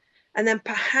spay. And then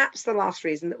perhaps the last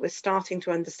reason that we're starting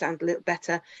to understand a little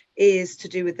better is to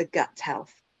do with the gut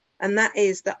health. And that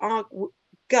is that our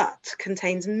gut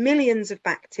contains millions of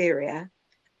bacteria,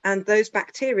 and those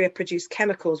bacteria produce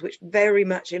chemicals which very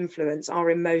much influence our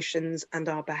emotions and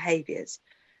our behaviors.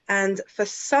 And for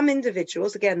some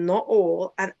individuals, again, not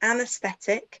all, an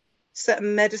anesthetic,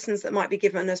 certain medicines that might be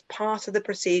given as part of the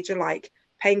procedure, like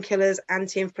painkillers,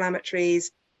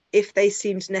 anti-inflammatories, if they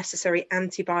seemed necessary,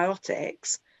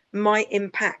 antibiotics, might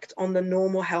impact on the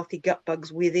normal healthy gut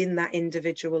bugs within that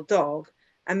individual dog,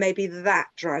 and maybe that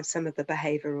drives some of the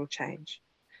behavioral change.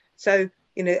 So,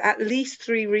 you know, at least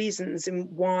 3 reasons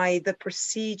in why the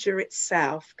procedure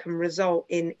itself can result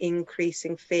in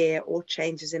increasing fear or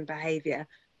changes in behavior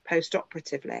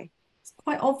post-operatively. It's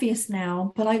quite obvious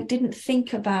now, but I didn't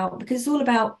think about, because it's all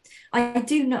about, I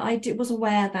was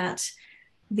aware that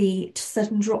the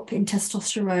certain drop in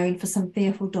testosterone for some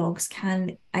fearful dogs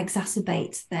can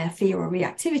exacerbate their fear or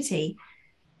reactivity.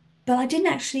 But I didn't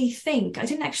actually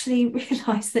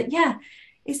realize that, yeah,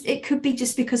 it could be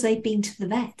just because they've been to the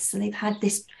vets and they've had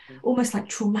this almost like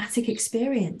traumatic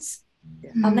experience.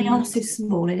 Yeah. And they are so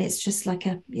small, and it's just like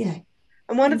a, you know.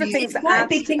 And one of the things that quite a adds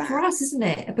big to thing that, for us, isn't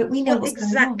it? But we know what's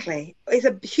exactly. It's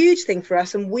a huge thing for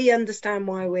us, and we understand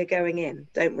why we're going in,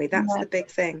 don't we? That's the big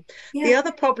thing. Yeah. The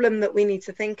other problem that we need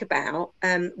to think about,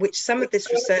 which some of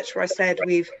this research where I said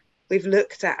we've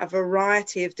looked at a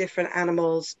variety of different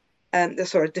animals,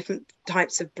 different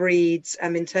types of breeds,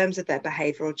 in terms of their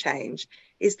behavioural change,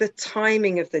 is the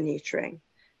timing of the neutering.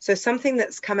 So something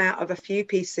that's come out of a few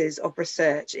pieces of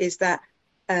research is that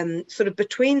sort of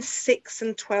between 6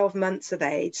 and 12 months of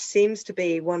age seems to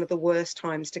be one of the worst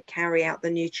times to carry out the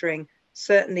neutering,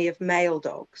 certainly of male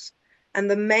dogs.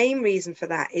 And the main reason for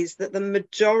that is that the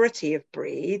majority of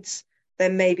breeds, there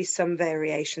may be some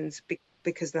variations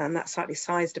because then that's slightly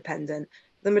size dependent.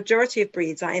 The majority of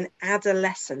breeds are in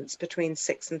adolescence between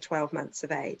 6 and 12 months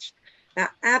of age. Now,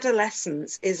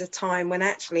 adolescence is a time when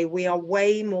actually we are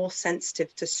way more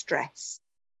sensitive to stress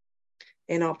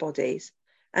in our bodies.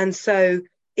 And so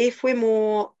if we're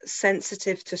more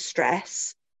sensitive to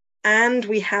stress and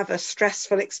we have a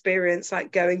stressful experience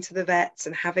like going to the vets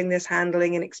and having this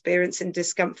handling and experiencing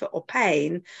discomfort or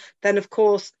pain, then of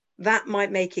course that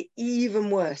might make it even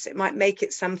worse. It might make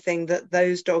it something that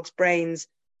those dogs' brains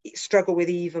struggle with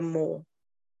even more.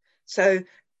 So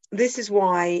this is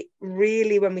why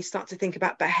really when we start to think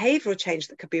about behavioral change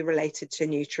that could be related to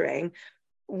neutering,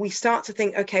 we start to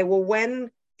think, okay, well,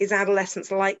 when is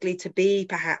adolescence likely to be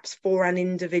perhaps for an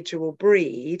individual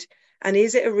breed? And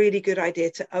is it a really good idea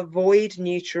to avoid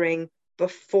neutering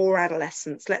before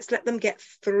adolescence? Let's let them get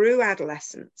through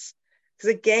adolescence.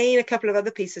 Because again, a couple of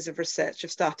other pieces of research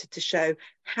have started to show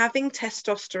having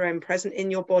testosterone present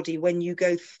in your body when you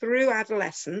go through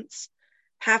adolescence,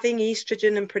 having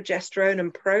estrogen and progesterone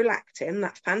and prolactin,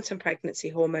 that phantom pregnancy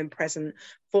hormone, present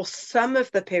for some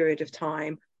of the period of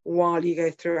time while you go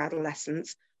through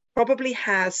adolescence, probably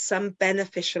has some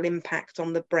beneficial impact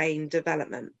on the brain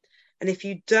development. And if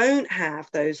you don't have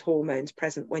those hormones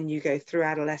present when you go through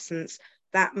adolescence,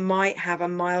 that might have a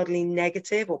mildly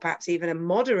negative or perhaps even a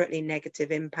moderately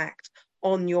negative impact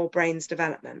on your brain's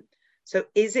development. So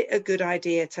is it a good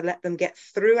idea to let them get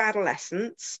through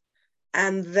adolescence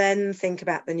and then think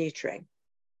about the neutering?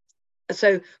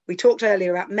 So we talked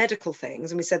earlier about medical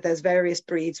things, and we said there's various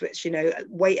breeds which, you know,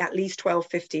 wait at least 12,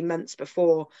 15 months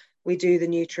before we do the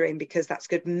neutering because that's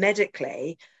good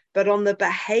medically. But on the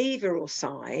behavioral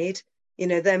side, you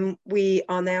know, then we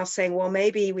are now saying, well,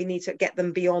 maybe we need to get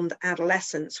them beyond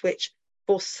adolescence, which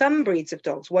for some breeds of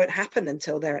dogs won't happen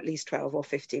until they're at least 12 or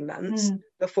 15 months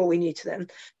before we neuter them.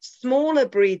 Smaller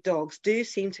breed dogs do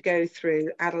seem to go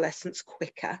through adolescence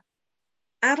quicker.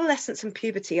 Adolescence and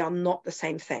puberty are not the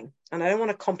same thing. And I don't want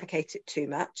to complicate it too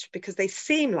much because they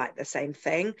seem like the same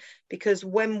thing. Because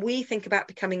when we think about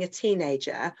becoming a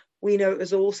teenager, we know it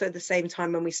was also the same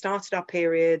time when we started our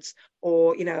periods,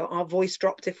 or, you know, our voice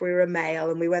dropped if we were a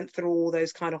male, and we went through all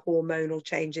those kind of hormonal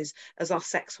changes as our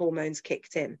sex hormones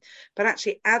kicked in. But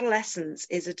actually, adolescence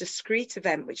is a discrete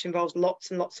event which involves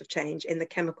lots and lots of change in the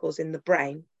chemicals in the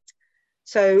brain.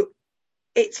 So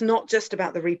it's not just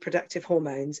about the reproductive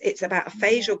hormones. It's about a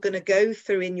phase you're going to go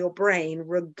through in your brain,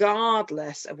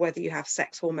 regardless of whether you have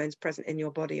sex hormones present in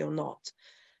your body or not.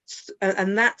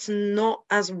 And that's not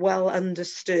as well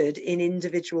understood in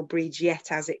individual breeds yet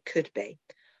as it could be.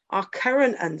 Our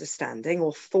current understanding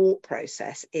or thought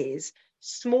process is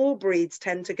small breeds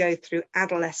tend to go through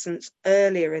adolescence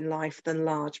earlier in life than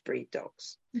large breed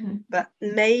dogs. But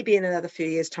maybe in another few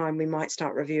years' time, we might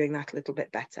start reviewing that a little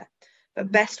bit better.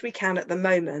 But best we can at the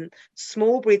moment,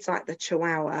 small breeds like the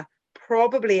Chihuahua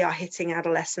probably are hitting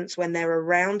adolescence when they're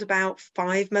around about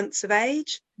 5 months of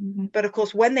age. But of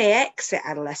course, when they exit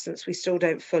adolescence, we still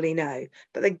don't fully know.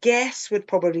 But the guess would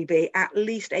probably be at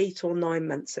least 8 or 9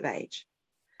 months of age.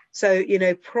 So, you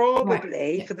know,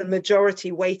 probably for the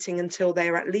majority waiting until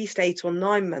they're at least 8 or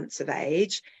 9 months of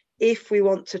age, if we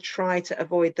want to try to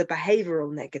avoid the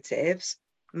behavioural negatives,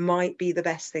 might be the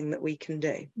best thing that we can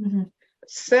do.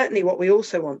 Certainly what we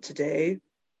also want to do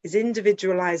is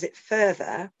individualize it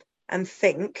further and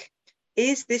think,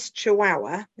 is this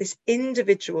Chihuahua, this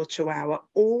individual Chihuahua,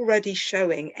 already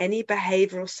showing any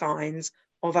behavioral signs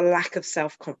of a lack of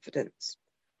self-confidence?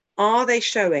 Are they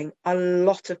showing a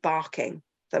lot of barking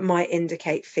that might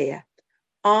indicate fear?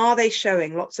 Are they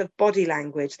showing lots of body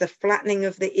language, the flattening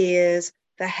of the ears,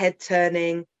 the head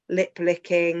turning, lip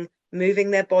licking,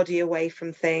 moving their body away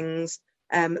from things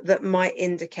that might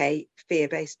indicate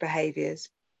fear-based behaviors,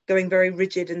 going very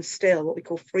rigid and still, what we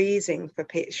call freezing for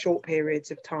short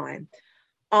periods of time?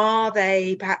 Are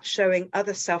they perhaps showing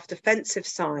other self-defensive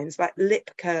signs like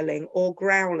lip curling or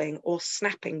growling or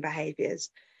snapping behaviors?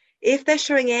 If they're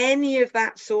showing any of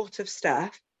that sort of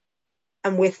stuff,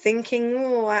 and we're thinking,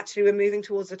 oh, actually, we're moving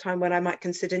towards a time when I might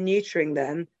consider neutering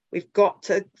them, we've got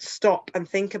to stop and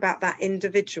think about that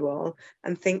individual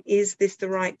and think, is this the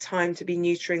right time to be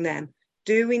neutering them?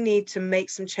 Do we need to make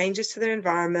some changes to their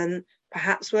environment,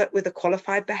 perhaps work with a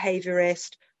qualified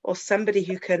behaviorist or somebody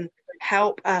who can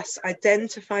help us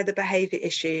identify the behavior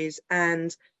issues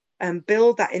and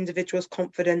build that individual's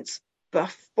confidence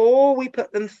before we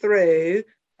put them through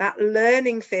that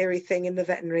learning theory thing in the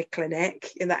veterinary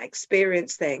clinic, in that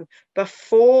experience thing,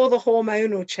 before the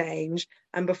hormonal change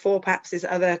and before perhaps there's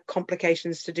other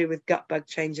complications to do with gut bug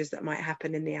changes that might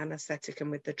happen in the anaesthetic and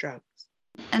with the drugs.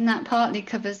 And that partly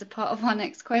covers a part of our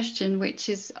next question, which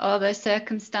is, are there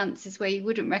circumstances where you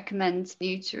wouldn't recommend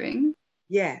neutering?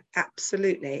 Yeah,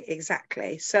 absolutely,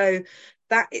 exactly. So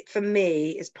that, for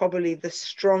me, is probably the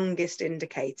strongest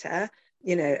indicator,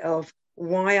 of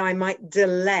why I might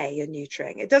delay a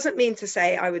neutering. It doesn't mean to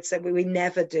say I would say we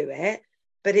never do it,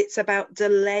 but it's about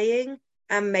delaying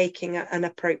and making an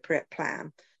appropriate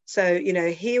plan. So,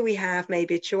 here we have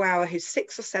maybe a Chihuahua who's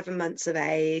 6 or 7 months of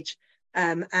age.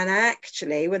 And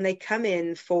actually, when they come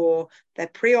in for their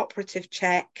preoperative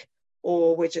check,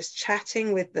 or we're just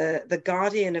chatting with the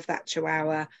guardian of that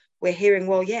Chihuahua, we're hearing,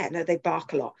 well, yeah, no, they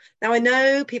bark a lot. Now, I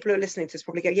know people who are listening to this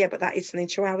probably go, yeah, but that is something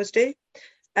Chihuahuas do.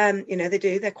 They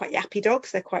do. They're quite yappy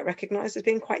dogs. They're quite recognised as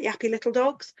being quite yappy little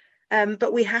dogs.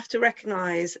 But we have to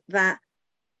recognise that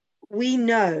we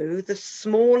know the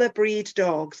smaller breed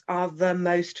dogs are the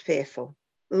most fearful.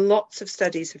 Lots of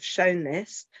studies have shown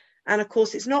this. And of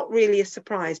course, it's not really a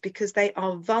surprise because they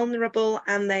are vulnerable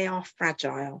and they are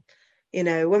fragile.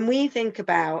 When we think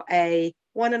about a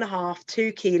 1.5,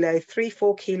 2 kilo, 3,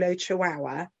 4 kilo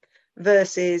Chihuahua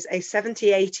versus a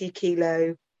 70, 80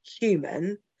 kilo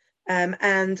human,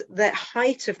 and the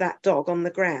height of that dog on the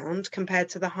ground compared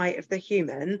to the height of the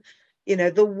human,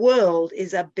 the world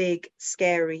is a big,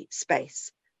 scary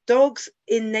space. Dogs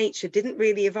in nature didn't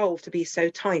really evolve to be so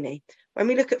tiny. When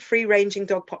we look at free-ranging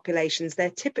dog populations, they're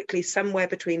typically somewhere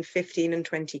between 15 and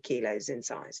 20 kilos in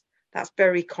size. That's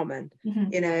very common,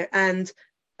 and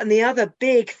the other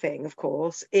big thing, of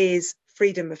course, is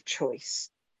freedom of choice,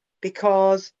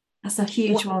 because that's a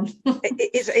huge one.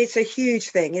 It's a huge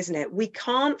thing, isn't it? We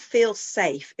can't feel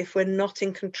safe if we're not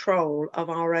in control of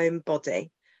our own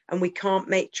body, and we can't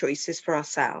make choices for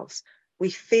ourselves. We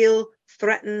feel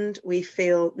threatened, we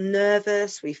feel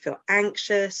nervous, we feel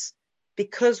anxious,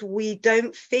 because we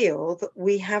don't feel that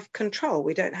we have control.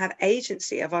 We don't have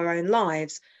agency of our own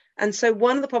lives. And so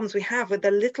one of the problems we have with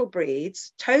the little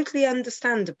breeds, totally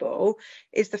understandable,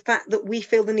 is the fact that we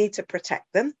feel the need to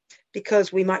protect them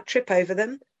because we might trip over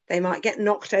them. They might get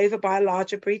knocked over by a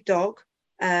larger breed dog.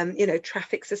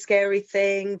 Traffic's a scary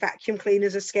thing. Vacuum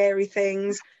cleaners are scary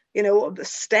things. The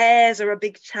stairs are a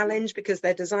big challenge because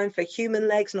they're designed for human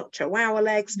legs, not Chihuahua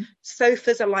legs.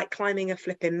 Sofas are like climbing a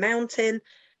flipping mountain.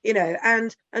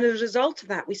 And as a result of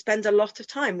that, we spend a lot of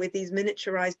time with these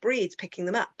miniaturized breeds, picking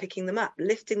them up, lifting them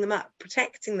up,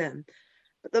 protecting them.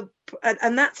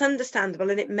 And that's understandable,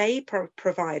 and it may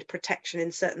provide protection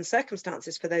in certain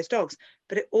circumstances for those dogs,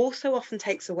 but it also often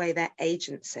takes away their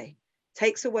agency,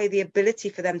 takes away the ability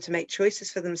for them to make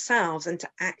choices for themselves and to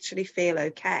actually feel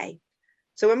okay.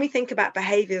 So when we think about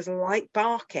behaviors like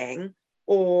barking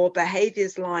or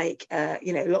behaviors like,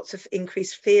 lots of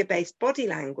increased fear-based body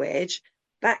language,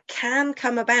 that can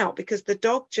come about because the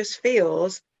dog just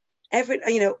feels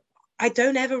I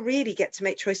don't ever really get to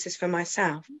make choices for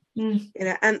myself,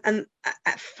 and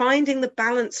finding the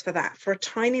balance for that for a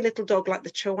tiny little dog like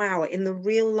the Chihuahua in the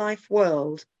real life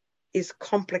world is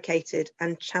complicated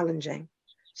and challenging.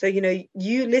 So,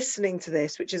 you listening to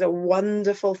this, which is a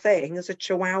wonderful thing as a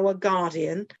Chihuahua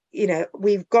guardian,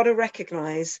 we've got to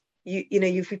recognize,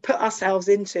 if we put ourselves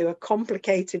into a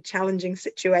complicated, challenging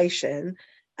situation,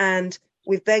 and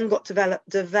we've then got to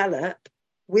develop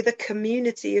with a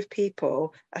community of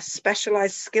people, a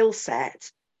specialized skill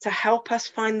set to help us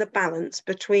find the balance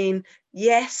between,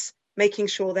 yes, making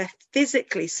sure they're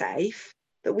physically safe,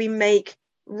 that we make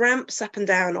ramps up and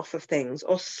down off of things,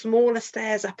 or smaller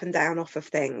stairs up and down off of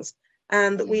things,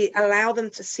 and that we allow them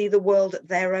to see the world at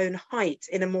their own height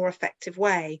in a more effective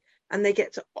way, and they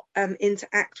get to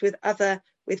interact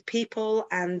with people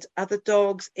and other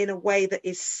dogs in a way that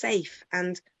is safe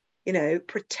and, you know,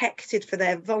 protected for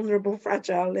their vulnerable,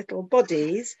 fragile little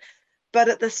bodies, but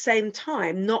at the same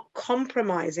time not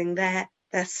compromising their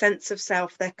sense of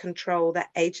self, their control, their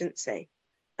agency.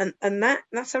 And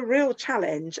that's a real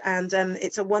challenge, and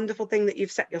it's a wonderful thing that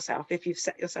you've set yourself, if you've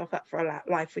set yourself up for a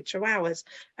life with Chihuahuas,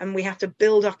 and we have to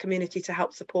build our community to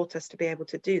help support us to be able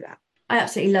to do that. I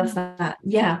absolutely love that.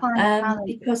 Yeah,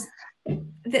 because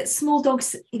that small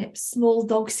dogs, you know, small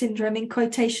dog syndrome in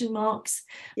quotation marks,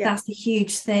 that's a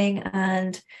huge thing.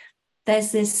 And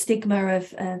there's this stigma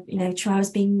of you know,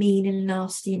 Chihuahuas being mean and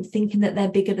nasty and thinking that they're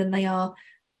bigger than they are.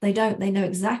 They don't. They know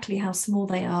exactly how small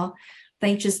they are.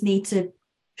 They just need to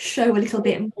show a little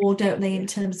bit more, don't they, in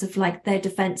terms of like their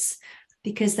defense,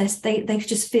 because they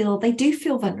just feel, they do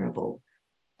feel vulnerable,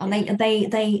 and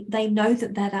they know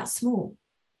that they're that small.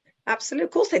 Absolutely,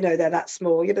 of course they know they're that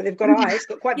small. You know, they've got eyes,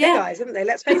 got quite big eyes, haven't they?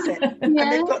 Let's face it. And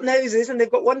they've got noses, and they've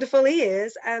got wonderful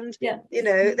ears, and you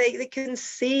know, they can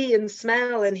see and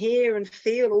smell and hear and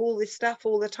feel all this stuff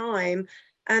all the time.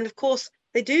 And of course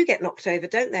they do get knocked over,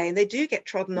 don't they? And they do get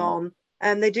trodden on,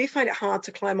 and they do find it hard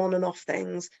to climb on and off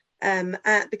things,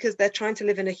 because they're trying to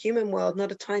live in a human world,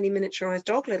 not a tiny miniaturized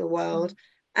dog little world.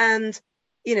 And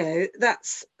you know,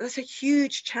 that's a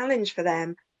huge challenge for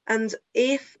them. And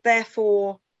if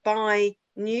therefore by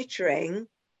neutering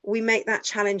we make that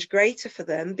challenge greater for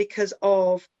them, because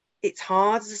of, it's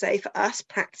hard to say for us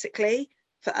practically,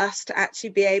 for us to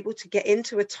actually be able to get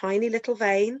into a tiny little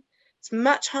vein. It's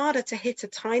much harder to hit a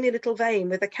tiny little vein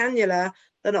with a cannula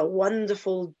than a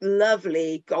wonderful,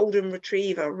 lovely golden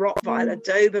retriever, Rottweiler,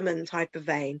 Doberman type of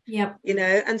vein. You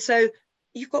know, and so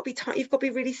you've got to be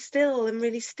really still and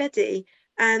really steady.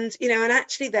 And you know, and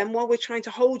actually then while we're trying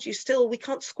to hold you still, we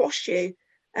can't squash you.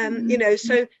 You know,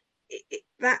 so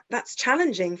that's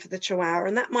challenging for the Chihuahua,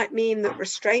 and that might mean that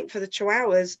restraint for the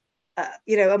Chihuahuas,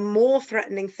 you know, a more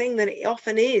threatening thing than it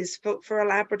often is for a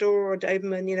Labrador or a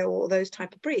Doberman, you know, all those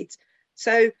type of breeds.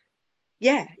 So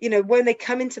yeah, you know, when they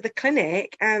come into the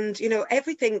clinic and, you know,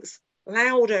 everything's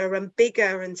louder and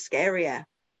bigger and scarier,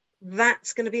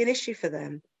 that's going to be an issue for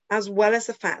them, as well as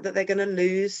the fact that they're going to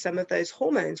lose some of those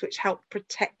hormones which help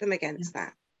protect them against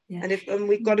that. And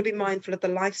we've got to be mindful of the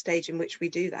life stage in which we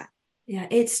do that. Yeah,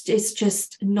 it's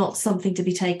just not something to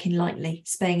be taken lightly,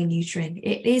 spaying and neutering.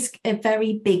 It is a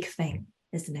very big thing,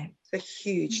 isn't it? It's a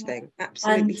huge thing,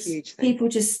 absolutely huge thing. People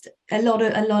just, a lot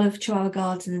of Chihuahua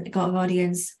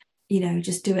guardians, you know,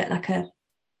 just do it like a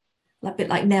bit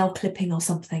like nail clipping or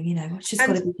something, you know. It's just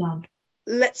got to be done.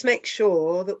 Let's make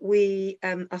sure that we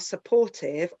are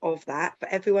supportive of that for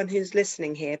everyone who's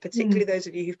listening here, particularly those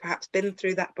of you who've perhaps been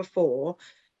through that before.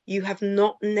 You have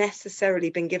not necessarily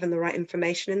been given the right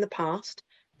information in the past.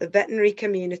 The veterinary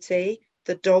community,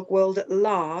 the dog world at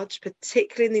large,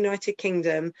 particularly in the United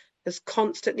Kingdom, has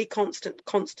constantly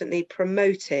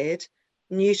promoted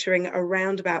neutering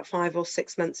around about 5 or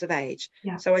 6 months of age.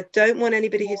 So I don't want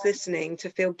anybody who's listening to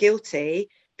feel guilty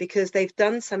because they've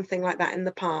done something like that in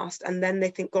the past, and then they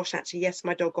think, gosh, actually, yes,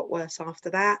 my dog got worse after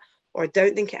that, or I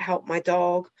don't think it helped my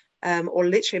dog. Or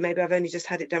literally, maybe I've only just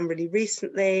had it done really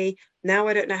recently. Now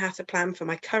I don't know how to plan for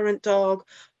my current dog.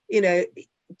 You know,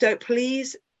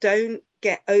 please don't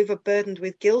get overburdened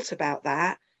with guilt about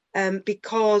that,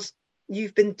 because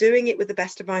you've been doing it with the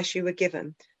best advice you were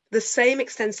given. The same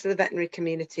extends to the veterinary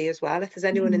community as well. If there's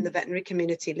anyone in the veterinary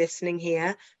community listening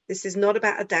here, this is not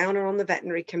about a downer on the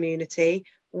veterinary community.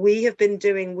 We have been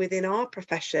doing within our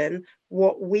profession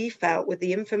what we felt with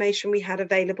the information we had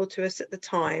available to us at the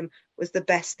time was the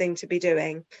best thing to be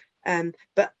doing.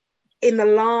 But in the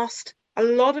last, a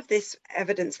lot of this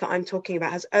evidence that I'm talking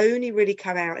about has only really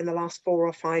come out in the last 4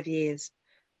 or 5 years.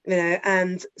 You know,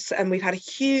 and we've had a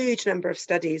huge number of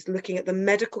studies looking at the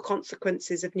medical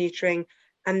consequences of neutering,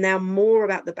 and now more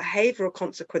about the behavioural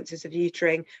consequences of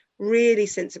neutering, really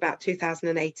since about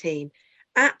 2018.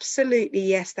 Absolutely,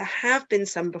 yes, there have been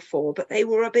some before, but they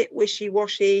were a bit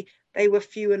wishy-washy. They were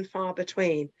few and far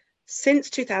between. Since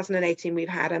 2018, we've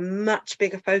had a much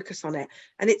bigger focus on it,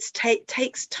 and it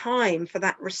takes time for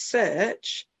that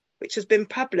research, which has been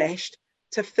published,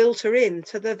 to filter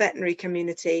into the veterinary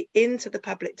community, into the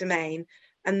public domain,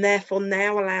 and therefore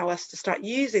now allow us to start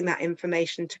using that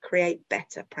information to create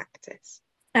better practice.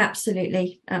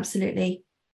 Absolutely, absolutely.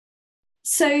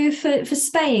 So for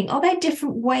spaying, are there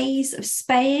different ways of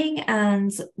spaying,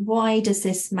 and why does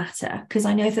this matter? Because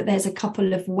I know that there's a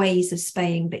couple of ways of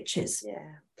spaying bitches.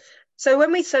 Yeah. So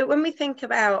when we think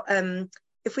about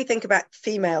if we think about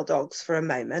female dogs for a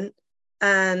moment,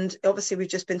 and obviously we've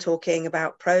just been talking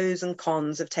about pros and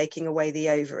cons of taking away the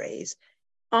ovaries.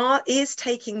 Is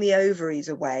taking the ovaries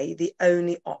away the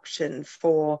only option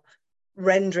for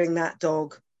rendering that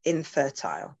dog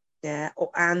infertile, yeah,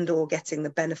 or getting the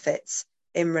benefits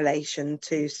in relation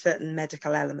to certain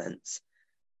medical elements?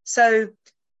 So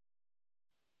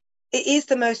it is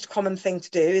the most common thing to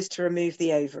do, is to remove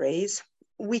the ovaries.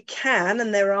 We can,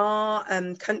 and there are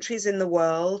countries in the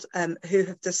world who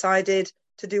have decided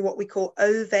to do what we call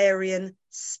ovarian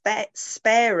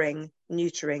sparing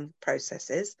neutering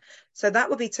processes. So that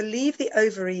would be to leave the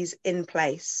ovaries in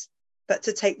place, but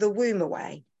to take the womb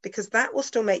away, because that will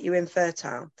still make you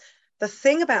infertile. The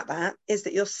thing about that is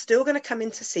that you're still going to come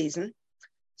into season.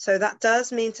 So that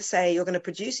does mean to say you're going to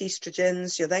produce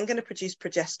estrogens, you're then going to produce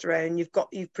progesterone,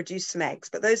 you've produced some eggs,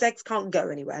 but those eggs can't go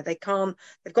anywhere. They've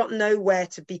got nowhere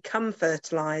to become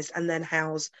fertilized and then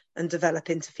house and develop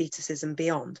into fetuses and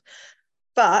beyond.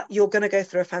 But you're going to go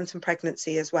through a phantom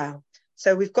pregnancy as well.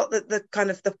 So we've got the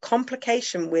kind of the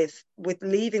complication with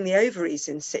leaving the ovaries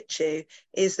in situ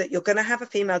is that you're going to have a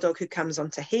female dog who comes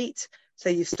onto heat. So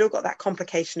you've still got that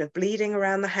complication of bleeding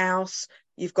around the house.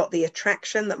 You've got the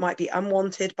attraction that might be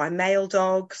unwanted by male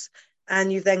dogs.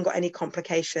 And you've then got any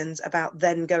complications about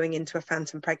then going into a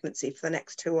phantom pregnancy for the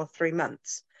next 2 or 3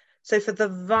 months. So for the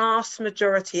vast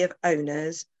majority of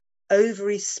owners,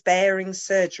 ovary sparing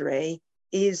surgery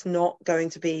is not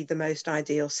going to be the most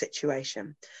ideal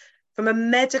situation. From a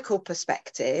medical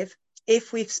perspective,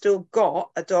 if we've still got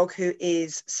a dog who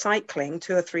is cycling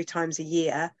 2 or 3 times a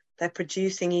year, they're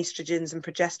producing estrogens and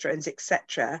progesterones,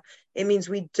 etc., it means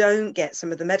we don't get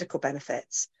some of the medical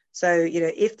benefits. So,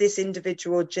 if this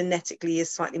individual genetically is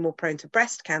slightly more prone to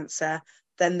breast cancer,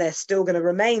 then they're still going to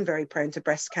remain very prone to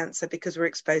breast cancer because we're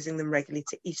exposing them regularly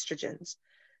to estrogens.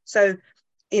 So,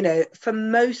 for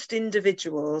most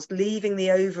individuals, leaving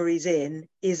the ovaries in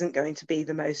isn't going to be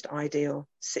the most ideal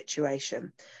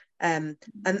situation. And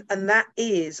that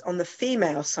is, on the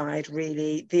female side,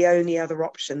 really the only other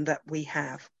option that we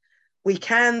have. We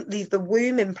can leave the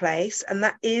womb in place, and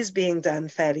that is being done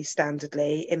fairly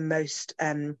standardly in most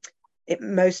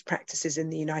practices in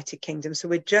the United Kingdom. So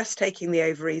we're just taking the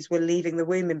ovaries, we're leaving the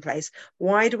womb in place.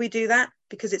 Why do we do that?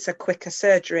 Because it's a quicker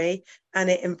surgery and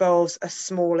it involves a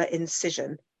smaller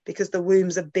incision, because the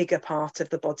womb's a bigger part of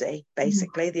the body,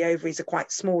 basically. Mm-hmm. The ovaries are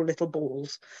quite small little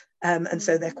balls. And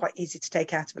so they're quite easy to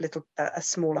take out of a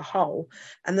smaller hole.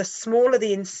 And the smaller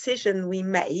the incision we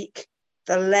make,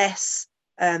 the less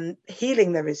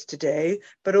healing there is to do,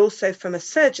 but also from a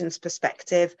surgeon's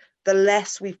perspective, the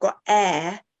less we've got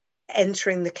air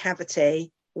entering the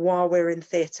cavity while we're in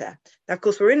theatre. Now, of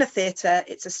course, we're in a theatre,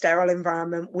 it's a sterile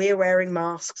environment, we're wearing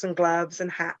masks and gloves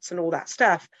and hats and all that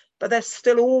stuff, but there's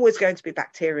still always going to be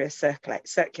bacteria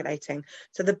circulating.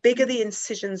 So the bigger the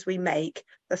incisions we make,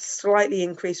 the slightly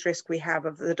increased risk we have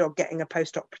of the dog getting a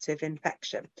post-operative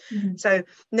infection. Mm-hmm. So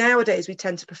nowadays we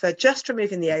tend to prefer just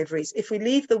removing the ovaries. If we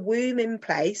leave the womb in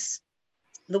place,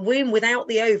 the womb without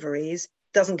the ovaries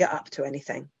doesn't get up to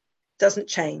anything, doesn't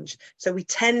change. So we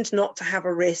tend not to have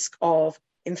a risk of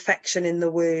infection in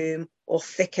the womb or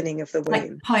thickening of the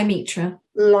womb.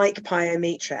 Like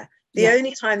pyometra. The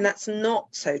only time that's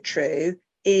not so true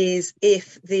is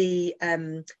if the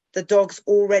dog's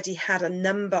already had a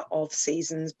number of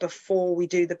seasons before we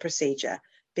do the procedure.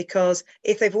 Because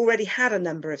if they've already had a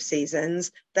number of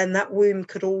seasons, then that womb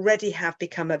could already have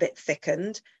become a bit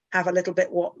thickened, have a little bit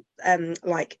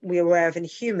like we're aware of in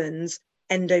humans,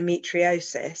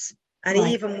 endometriosis. And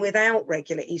even without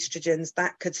regular estrogens,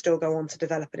 that could still go on to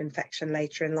develop an infection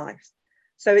later in life.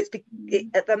 So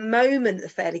at the moment, the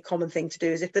fairly common thing to do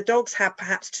is if the dogs have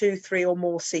perhaps 2, 3 or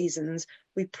more seasons,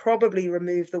 we probably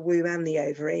remove the womb and the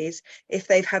ovaries. If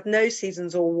they've had no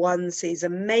seasons or 1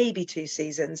 season, maybe 2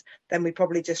 seasons, then we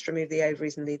probably just remove the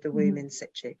ovaries and leave the womb in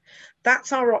situ.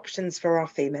 That's our options for our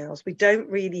females. We don't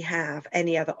really have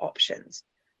any other options.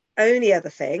 Only other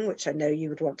thing, which I know you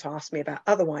would want to ask me about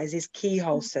otherwise, is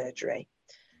keyhole surgery.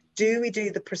 Do we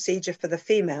do the procedure for the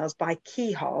females by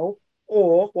keyhole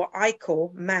or what I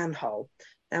call manhole?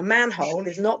 Now, manhole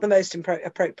is not the most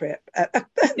appropriate term,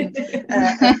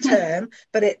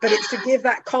 but it's to give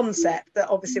that concept that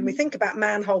obviously when we think about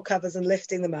manhole covers and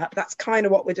lifting them up, that's kind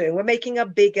of what we're doing. We're making a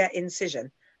bigger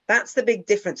incision. That's the big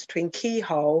difference between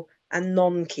keyhole and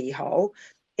non-keyhole.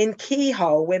 In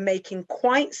keyhole, we're making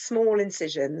quite small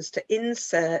incisions to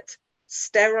insert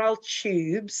sterile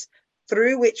tubes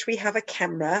through which we have a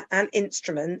camera and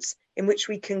instruments in which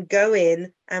we can go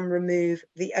in and remove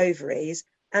the ovaries,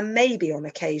 and maybe on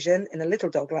occasion, in a little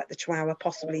dog like the Chihuahua,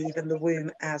 possibly even the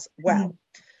womb as well.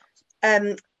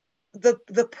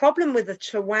 the problem with the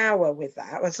Chihuahua with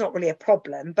that, well, it's not really a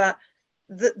problem, but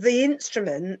the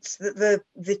instruments,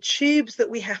 the tubes that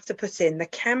we have to put in, the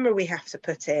camera we have to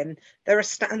put in, they're a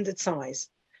standard size.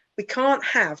 We can't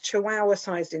have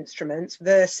Chihuahua-sized instruments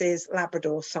versus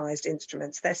Labrador-sized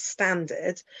instruments. They're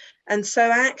standard. And so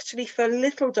actually for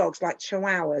little dogs like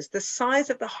Chihuahuas, the size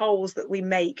of the holes that we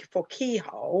make for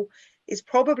keyhole is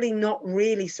probably not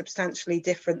really substantially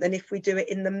different than if we do it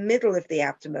in the middle of the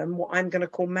abdomen, what I'm going to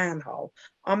call manhole.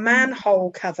 Our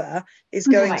manhole cover is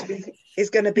going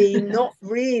to be not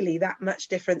really that much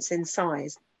difference in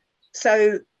size.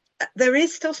 So there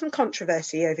is still some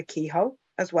controversy over keyhole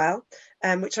as well,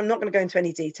 which I'm not going to go into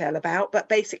any detail about, but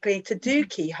basically to do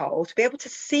keyhole, to be able to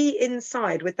see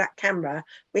inside with that camera,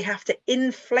 we have to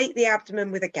inflate the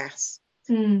abdomen with a gas.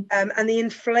 And the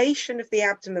inflation of the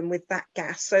abdomen with that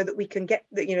gas, so that we can get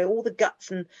all the guts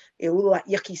and all that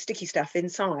yucky sticky stuff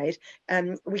inside,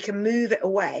 we can move it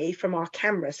away from our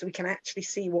camera so we can actually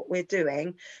see what we're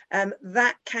doing.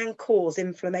 That can cause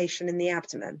inflammation in the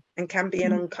abdomen and can be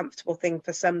an uncomfortable thing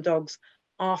for some dogs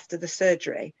after the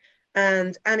surgery.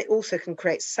 And it also can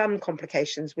create some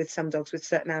complications with some dogs with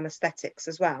certain anesthetics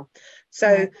as well.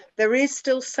 So there is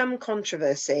still some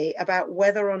controversy about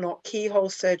whether or not keyhole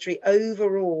surgery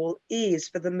overall is,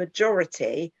 for the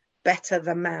majority, better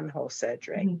than manhole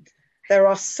surgery. There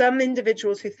are some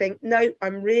individuals who think, no,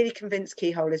 I'm really convinced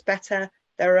keyhole is better.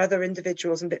 There are other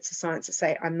individuals and bits of science that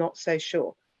say, I'm not so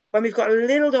sure. When we've got a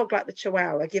little dog like the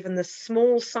Chihuahua, given the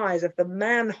small size of the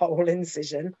manhole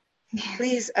incision,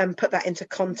 please put that into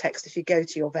context if you go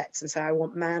to your vets and say, I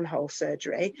want manhole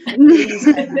surgery. Please,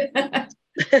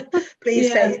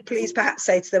 please perhaps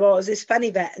say to them, oh, it was this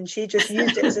funny vet and she just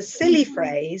used it as a silly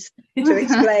phrase to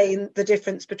explain the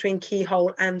difference between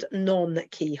keyhole and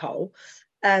non-keyhole,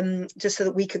 just so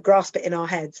that we could grasp it in our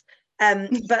heads.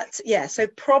 But yeah, so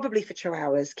probably for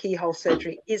Chihuahuas, keyhole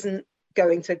surgery isn't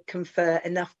going to confer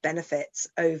enough benefits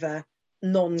over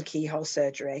non-keyhole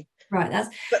surgery. Right, that's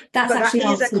that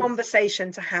actually is a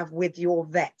conversation to have with your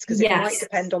vet, because it might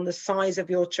depend on the size of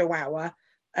your Chihuahua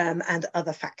and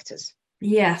other factors.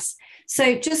 Yes.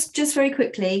 So just very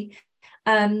quickly,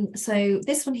 so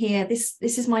this one here, this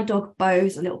is my dog Bo.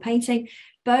 It's a little painting.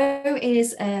 Bo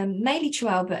is mainly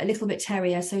Chihuahua but a little bit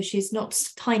terrier, so she's not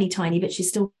tiny, but she's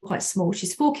still quite small.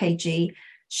 She's 4 kg.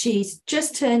 She's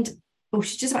just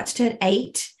about to turn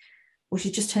 8, or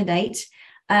she's just turned 8.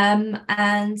 And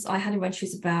I had her when she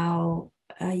was about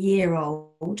a year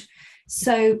old.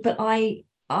 So, but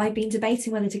I've been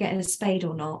debating whether to get her a spade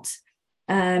or not.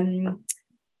 And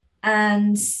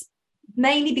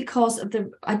mainly because of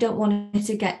I don't want her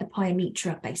to get the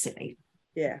pyometra, basically.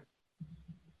 Yeah.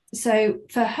 So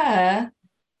for her,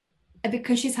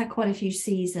 because she's had quite a few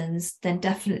seasons, then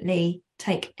definitely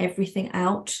take everything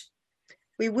out.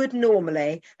 We would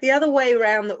normally. The other way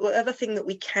around, the other thing that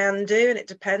we can do, and it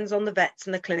depends on the vets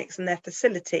and the clinics and their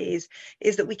facilities,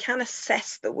 is that we can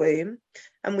assess the womb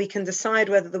and we can decide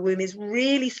whether the womb is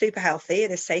really super healthy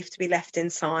and is safe to be left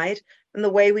inside. And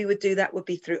the way we would do that would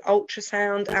be through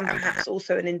ultrasound and perhaps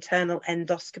also an internal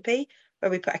endoscopy, where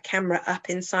we put a camera up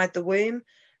inside the womb.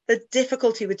 The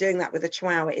difficulty with doing that with a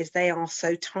Chihuahua is they are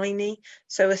so tiny.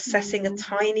 So assessing a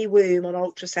tiny womb on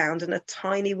ultrasound and a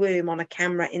tiny womb on a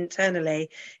camera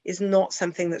internally is not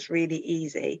something that's really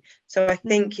easy. So I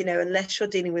think, unless you're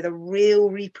dealing with a real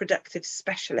reproductive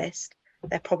specialist,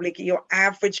 they're probably, your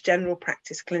average general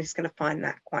practice clinic is going to find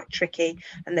that quite tricky.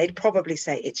 And they'd probably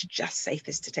say it's just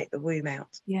safest to take the womb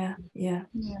out. Yeah.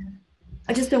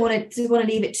 I just don't want to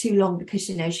leave it too long because,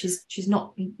 she's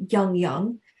not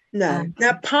young. No.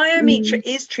 Now, pyometra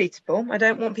is treatable. I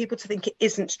don't want people to think it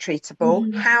isn't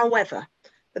treatable. However,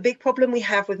 the big problem we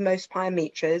have with most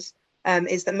pyometras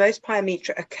is that most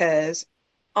pyometra occurs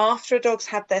after a dog's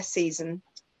had their season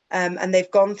and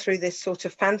they've gone through this sort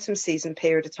of phantom season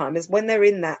period of time. Is when they're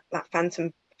in that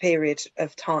phantom period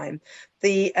of time,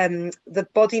 the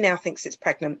body now thinks it's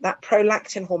pregnant. That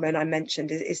prolactin hormone I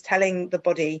mentioned is telling the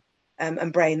body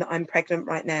and brain that I'm pregnant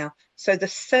right now. So the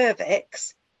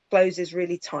cervix closes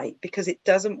really tight because it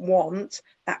doesn't want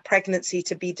that pregnancy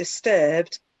to be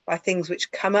disturbed by things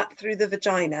which come up through the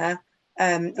vagina,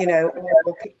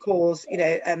 or could cause,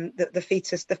 the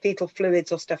fetus, the fetal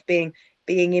fluids or stuff being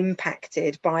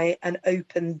impacted by an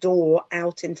open door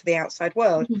out into the outside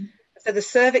world. So the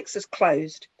cervix is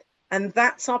closed, and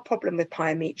that's our problem with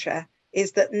pyometra,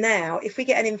 is that now if we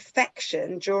get an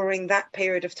infection during that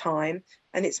period of time,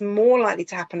 and it's more likely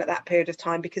to happen at that period of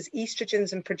time because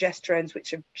estrogens and progesterones,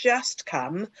 which have just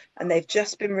come and they've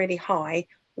just been really high,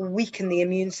 weaken the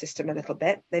immune system a little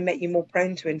bit. They make you more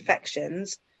prone to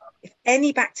infections. If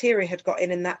any bacteria had got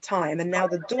in that time and now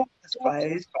the door was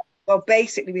closed, Well,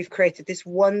 basically, we've created this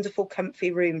wonderful,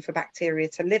 comfy room for bacteria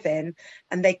to live in,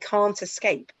 and they can't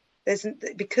escape.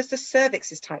 Because the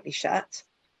cervix is tightly shut,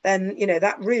 then, you know,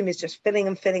 that room is just filling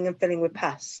and filling and filling with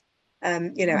pus,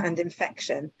 you know, and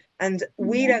infection. And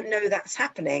we don't know that's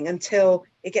happening until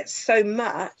it gets so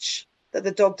much that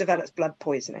the dog develops blood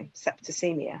poisoning,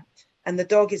 septicemia. And the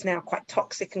dog is now quite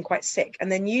toxic and quite sick. And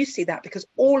then you see that because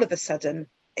all of a sudden,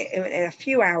 in a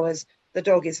few hours, the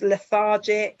dog is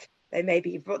lethargic. They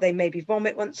maybe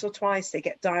vomit once or twice. They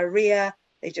get diarrhea.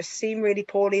 They just seem really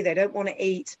poorly. They don't want to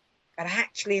eat. But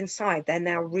actually inside, they're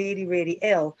now really, really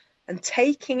ill. And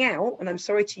taking out, and I'm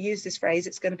sorry to use this phrase,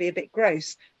 it's going to be a bit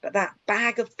gross, but that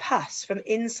bag of pus from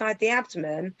inside the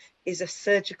abdomen is a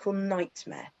surgical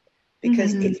nightmare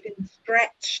because it's been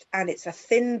stretched and it's a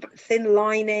thin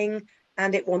lining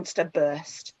and it wants to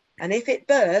burst. And if it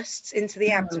bursts into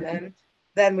the abdomen,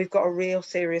 then we've got a real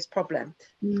serious problem.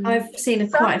 I've seen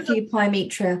quite a few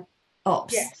pyometra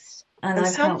ops. Yes. And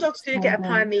some dogs do get a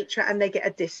pyometra and they get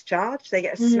a discharge. They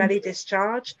get a smelly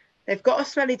discharge. They've got a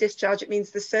smelly discharge. It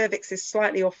means the cervix is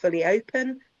slightly or fully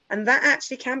open. And that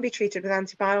actually can be treated with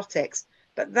antibiotics.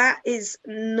 But that is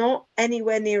not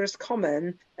anywhere near as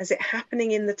common as it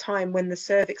happening in the time when the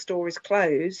cervix door is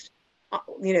closed,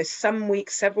 you know, several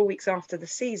weeks after the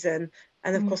season.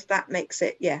 And of course, that makes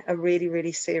it, a really,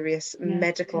 really serious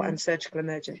medical and surgical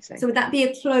emergency. So would that be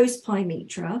a closed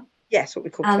pyometra? Yes, what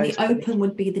we call and closed the open pyometra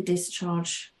would be the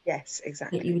discharge. Yes,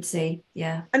 exactly. That you would see,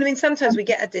 yeah. And I mean, sometimes we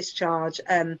get a discharge,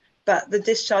 but the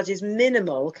discharge is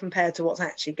minimal compared to what's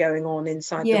actually going on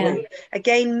inside the womb.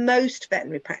 Again, most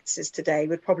veterinary practices today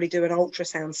would probably do an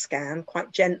ultrasound scan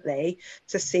quite gently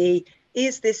to see,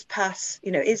 is this pus,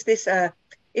 you know, is this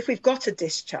if we've got a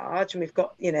discharge and we've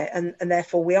got, you know, and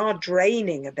therefore we are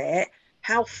draining a bit,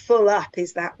 how full up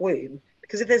is that womb?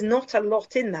 Because if there's not a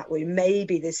lot in that womb,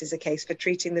 maybe this is a case for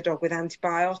treating the dog with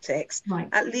antibiotics,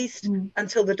 at least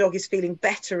until the dog is feeling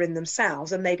better in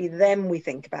themselves, and maybe then we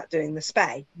think about doing the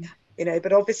spay. You know,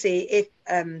 but obviously if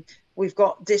we've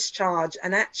got discharge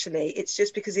and actually it's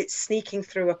just because it's sneaking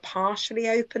through a partially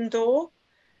open door,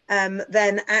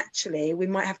 then actually we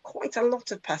might have quite a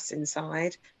lot of pus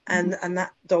inside, and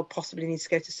that dog possibly needs to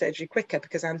go to surgery quicker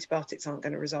because antibiotics aren't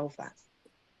going to resolve that.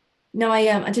 No,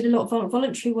 I did a lot of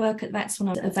voluntary work at vets when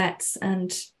I was at vets, and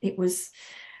there was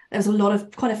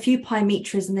quite a few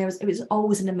pyometras, and it was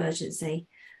always an emergency.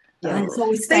 And it's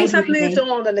always things have moved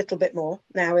on a little bit more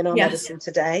now in our medicine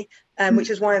today, which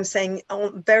is why I'm saying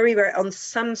on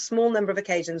some small number of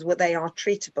occasions where they are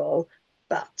treatable,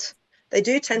 but they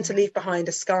do tend to leave behind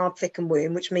a scarred, thickened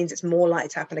wound, which means it's more likely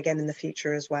to happen again in the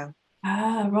future as well.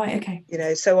 Ah, right, okay. You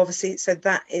know, so obviously, so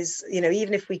that is, you know,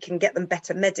 even if we can get them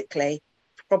better medically,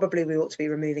 probably we ought to be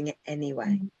removing it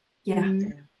anyway.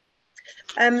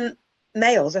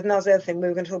 Males, and that was the other thing, we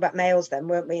were going to talk about males then,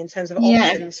 weren't we, in terms of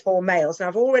options for males. Now,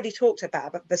 I've already talked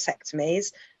about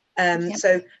vasectomies.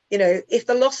 So, you know, if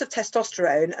the loss of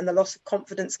testosterone and the loss of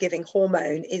confidence-giving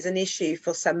hormone is an issue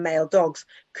for some male dogs,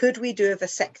 could we do a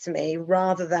vasectomy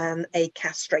rather than a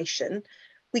castration?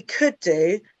 We could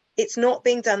do. It's not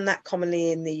being done that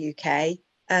commonly in the UK.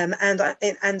 And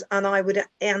I would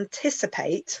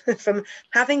anticipate, from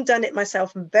having done it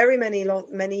myself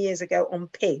many years ago on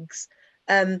pigs,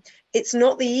 it's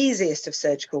not the easiest of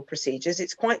surgical procedures.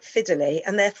 It's quite fiddly,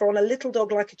 and therefore on a little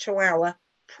dog like a Chihuahua,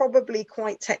 probably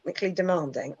quite technically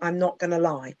demanding. I'm not going to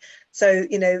lie. So,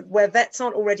 you know, where vets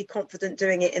aren't already confident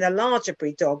doing it in a larger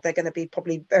breed dog, they're going to be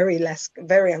probably very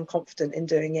unconfident in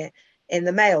doing it in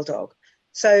the male dog.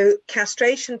 So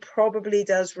castration probably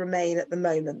does remain at the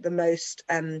moment the most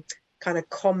kind of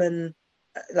common,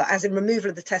 as in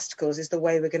removal of the testicles, is the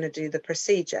way we're going to do the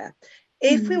procedure.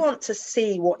 If we want to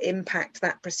see what impact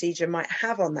that procedure might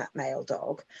have on that male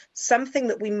dog, something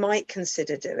that we might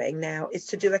consider doing now is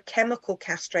to do a chemical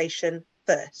castration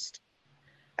first.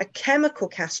 A chemical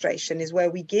castration is where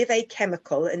we give a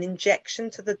chemical, an injection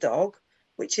to the dog,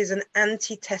 which is an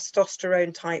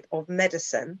anti-testosterone type of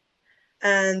medicine.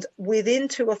 And within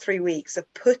 2 or 3 weeks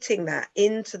of putting that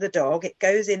into the dog, it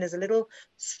goes in as a little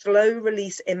slow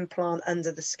release implant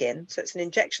under the skin. So it's an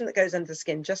injection that goes under the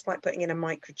skin, just like putting in a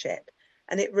microchip.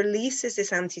 And it releases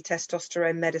this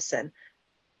anti-testosterone medicine.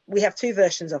 We have 2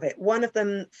 versions of it. One of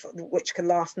them, which can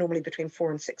last normally between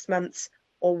 4 and 6 months,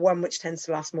 or one which tends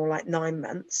to last more like 9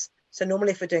 months. So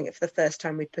normally if we're doing it for the first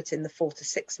time, we put in the 4 to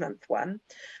 6 month one.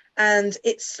 And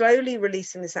it's slowly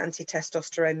releasing this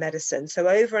anti-testosterone medicine. So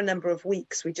over a number of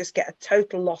weeks, we just get a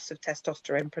total loss of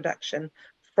testosterone production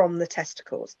from the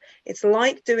testicles. It's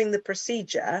like doing the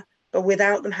procedure, but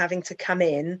without them having to come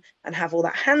in and have all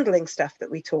that handling stuff that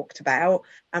we talked about,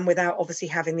 and without obviously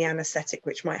having the anaesthetic,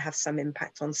 which might have some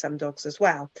impact on some dogs as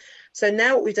well. So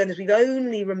now what we've done is we've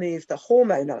only removed the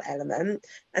hormonal element.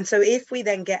 And so if we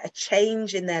then get a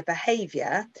change in their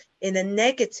behaviour in a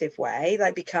negative way,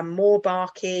 they become more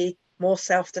barky, more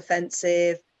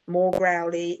self-defensive, more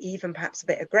growly, even perhaps a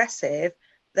bit aggressive,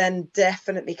 then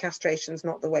definitely castration is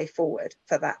not the way forward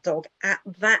for that dog at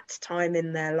that time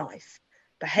in their life.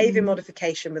 Behaviour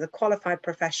modification with a qualified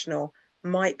professional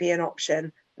might be an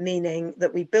option, meaning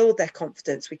that we build their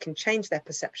confidence, we can change their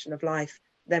perception of life,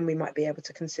 then we might be able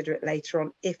to consider it later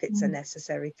on if it's a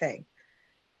necessary thing.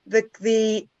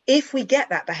 If we get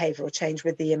that behavioural change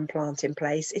with the implant in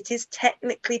place, it is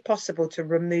technically possible to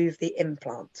remove the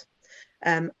implant.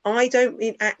 I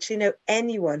don't actually know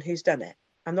anyone who's done it.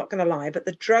 I'm not going to lie, but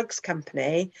the drugs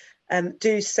company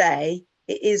do say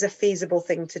it is a feasible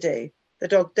thing to do. The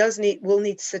dog will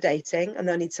need sedating, and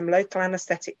they'll need some local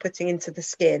anaesthetic putting into the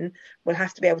skin. We'll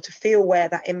have to be able to feel where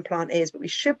that implant is, but we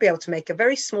should be able to make a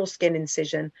very small skin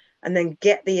incision and then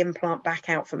get the implant back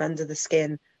out from under the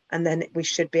skin, and then we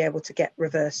should be able to get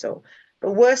reversal.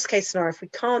 But worst case scenario, if we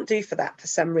can't do for that for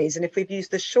some reason, if we've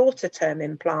used the shorter term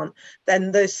implant,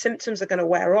 then those symptoms are going to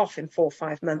wear off in 4 or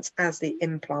 5 months as the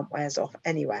implant wears off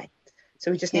anyway.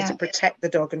 So we just need to protect the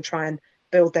dog and try and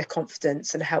build their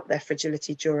confidence and help their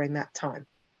fragility during that time.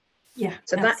 Yeah.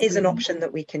 So absolutely. That is an option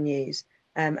that we can use.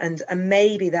 And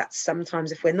maybe that's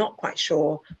sometimes, if we're not quite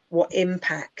sure what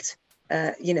impact,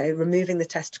 removing the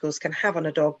testicles can have on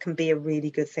a dog, can be a really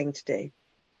good thing to do.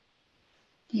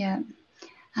 Yeah.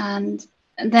 And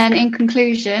then in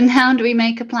conclusion, how do we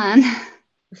make a plan?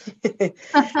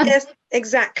 Yes,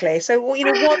 exactly. So, what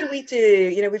do we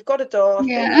do? We've got a dog,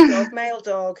 male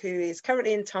dog, who is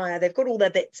currently entire. They've got all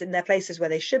their bits in their places where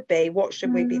they should be. What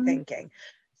should we be thinking?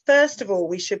 First of all,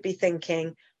 we should be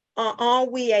thinking, are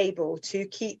we able to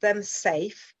keep them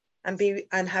safe and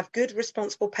have good,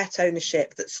 responsible pet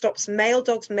ownership that stops male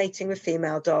dogs mating with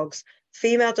female dogs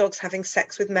having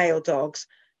sex with male dogs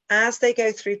as they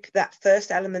go through that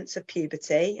first elements of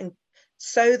puberty, and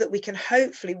so that we can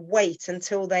hopefully wait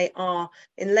until they are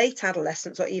in late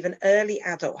adolescence or even early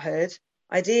adulthood,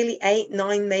 ideally 8,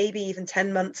 9, maybe even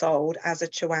 10 months old as a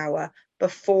Chihuahua,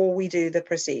 before we do the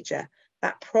procedure.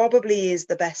 That probably is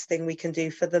the best thing we can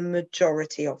do for the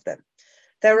majority of them.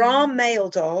 There are male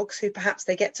dogs who perhaps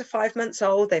they get to 5 months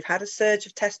old, they've had a surge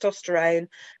of testosterone,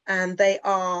 and they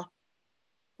are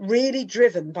really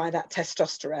driven by that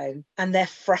testosterone, and they're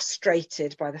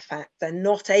frustrated by the fact they're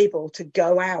not able to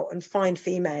go out and find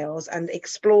females and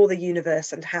explore the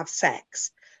universe and have sex.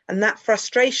 And that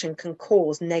frustration can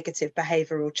cause negative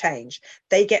behavioral change.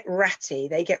 They get ratty,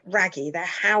 they get raggy, they're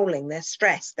howling, they're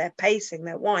stressed, they're pacing,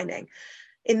 they're whining.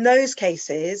 In those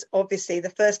cases, obviously,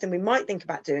 the first thing we might think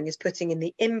about doing is putting in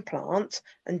the implant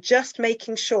and just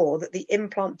making sure that the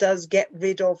implant does get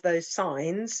rid of those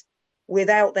signs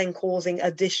without then causing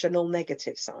additional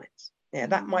negative signs. Yeah,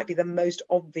 that might be the most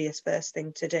obvious first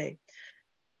thing to do.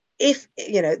 If,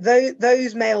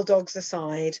 those male dogs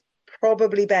aside,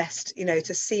 probably best,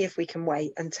 to see if we can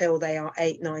wait until they are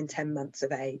 8, 9, 10 months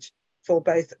of age, for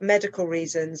both medical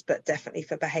reasons, but definitely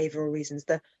for behavioural reasons,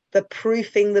 the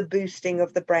proofing, the boosting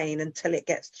of the brain until it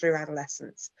gets through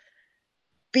adolescence.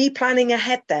 Be planning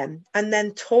ahead then, and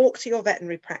then talk to your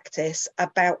veterinary practice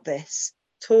about this.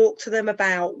 Talk to them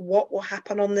about what will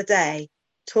happen on the day.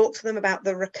 Talk to them about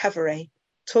the recovery.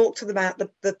 Talk to them about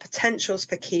the potentials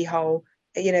for keyhole.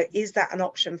 Is that an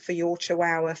option for your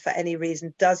Chihuahua for any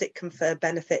reason? Does it confer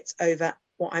benefits over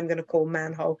what I'm going to call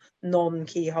manhole,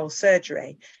 non-keyhole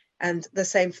surgery? And the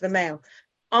same for the male.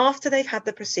 After they've had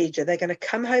the procedure, they're going to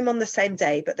come home on the same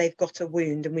day, but they've got a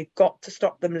wound, and we've got to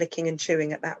stop them licking and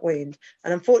chewing at that wound.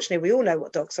 And unfortunately, we all know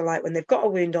what dogs are like. When they've got a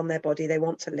wound on their body, they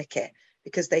want to lick it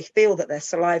because they feel that their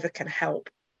saliva can help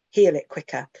heal it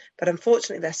quicker. But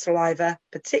unfortunately, their saliva,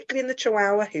 particularly in the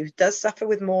Chihuahua, who does suffer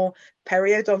with more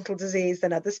periodontal disease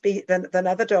than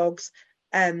other dogs,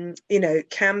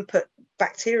 can put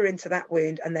bacteria into that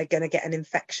wound, and they're going to get an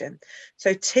infection.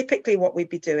 So typically what we'd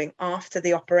be doing after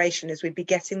the operation is we'd be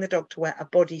getting the dog to wear a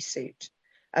bodysuit,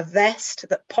 a vest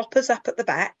that poppers up at the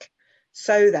back,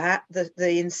 so that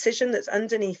the incision that's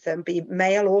underneath them, be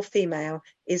male or female,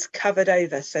 is covered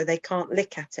over so they can't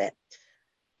lick at it.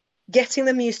 Getting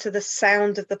them used to the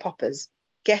sound of the poppers,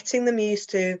 getting them used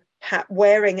to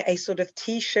wearing a sort of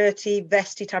t-shirty,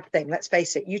 vesty type of thing. Let's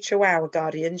face it, you Chihuahua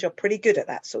guardians, you're pretty good at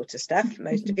that sort of stuff,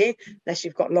 most of you, unless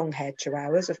you've got long-haired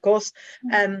Chihuahuas, of course.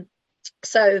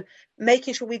 So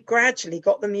making sure we've gradually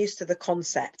got them used to the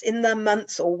concept in the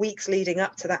months or weeks leading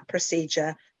up to that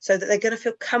procedure, so that they're going to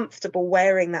feel comfortable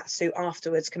wearing that suit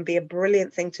afterwards can be a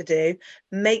brilliant thing to do.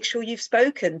 Make sure you've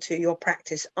spoken to your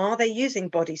practice. Are they using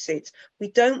bodysuits?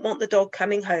 We don't want the dog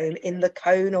coming home in the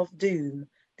cone of doom,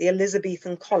 the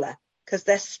Elizabethan collar, because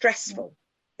they're stressful.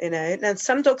 Now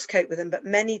some dogs cope with them, but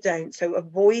many don't. So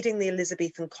avoiding the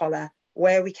Elizabethan collar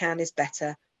where we can is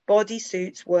better.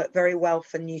 Bodysuits work very well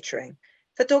for neutering.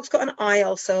 If a dog's got an eye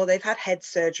ulcer, they've had head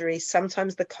surgery,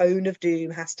 sometimes the cone of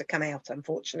doom has to come out,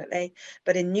 unfortunately.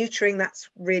 But in neutering, that's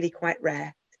really quite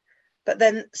rare. But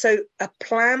then, so a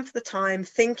plan for the time,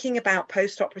 thinking about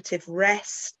post-operative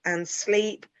rest and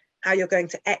sleep, how you're going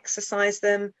to exercise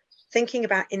them, thinking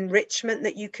about enrichment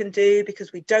that you can do,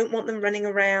 because we don't want them running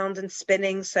around and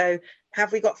spinning. So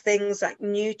have we got things like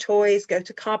new toys, go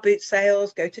to car boot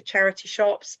sales, go to charity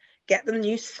shops, get them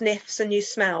new sniffs and new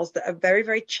smells that are very,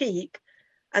 very cheap.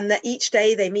 And that each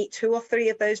day they meet 2 or 3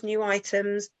 of those new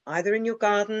items, either in your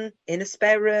garden, in a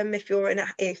spare room, if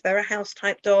they're a house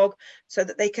type dog, so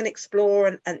that they can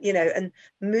explore and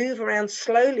move around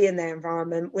slowly in their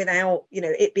environment without,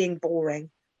 it being boring.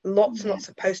 Lots and lots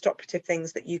of post-operative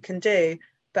things that you can do.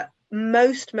 But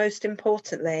most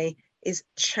importantly is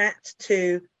chat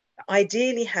to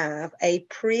ideally have a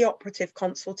pre-operative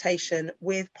consultation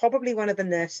with probably one of the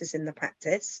nurses in the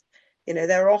practice.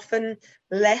 They're often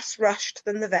less rushed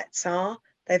than the vets are.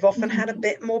 They've often had a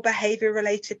bit more behavior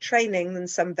related training than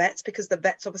some vets, because the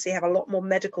vets obviously have a lot more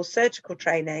medical surgical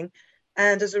training.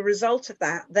 And as a result of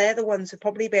that, they're the ones who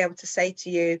probably be able to say to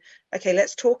you, okay,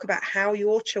 let's talk about how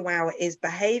your Chihuahua is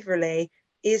behaviorally.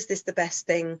 Is this the best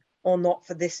thing or not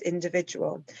for this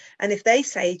individual? And if they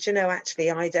say,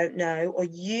 actually, I don't know, or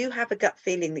you have a gut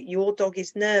feeling that your dog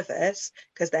is nervous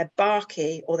because they're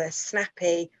barky or they're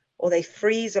snappy, or they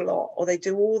freeze a lot, or they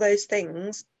do all those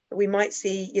things that we might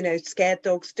see, scared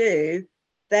dogs do,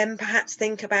 then perhaps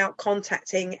think about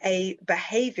contacting a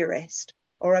behaviorist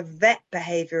or a vet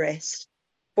behaviorist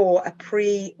for a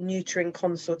pre-neutering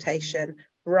consultation,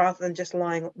 rather than just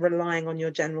relying on your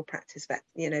general practice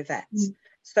vets,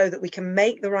 so that we can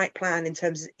make the right plan in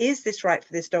terms of, is this right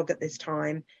for this dog at this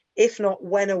time? If not,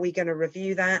 when are we going to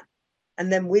review that?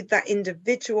 And then with that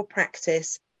individual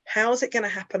practice, how's it going to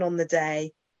happen on the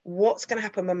day? What's going to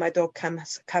happen when my dog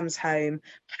comes home?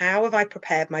 How have I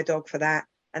prepared my dog for that?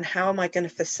 And how am I going to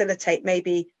facilitate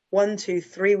maybe 1, 2,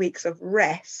 3 weeks of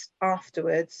rest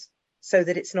afterwards, so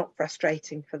that it's not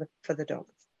frustrating for the dog?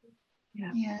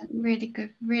 Yeah, really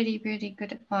good, really, really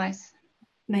good advice.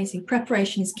 Amazing.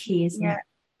 Preparation is key, isn't it?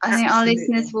 I think our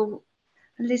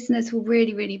listeners will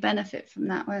really, really benefit from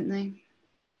that, won't they?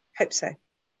 Hope so.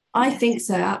 I think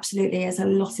so, absolutely. There's a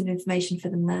lot of information for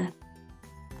them there.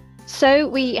 So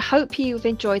we hope you've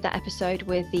enjoyed that episode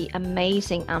with the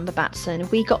amazing Amber Batson.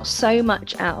 We got so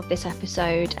much out of this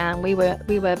episode, and we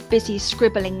were busy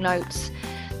scribbling notes.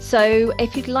 So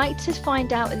if you'd like to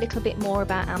find out a little bit more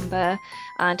about Amber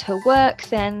and her work,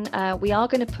 then we are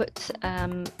going to put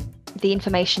the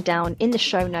information down in the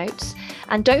show notes.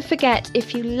 And don't forget,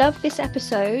 if you love this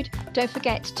episode, don't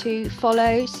forget to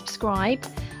follow, subscribe,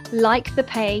 like the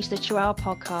page, the Chihuahua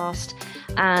Podcast,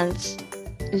 and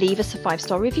leave us a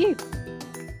 5-star review.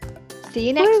 See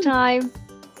you next time.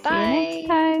 Bye. See you next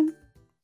time.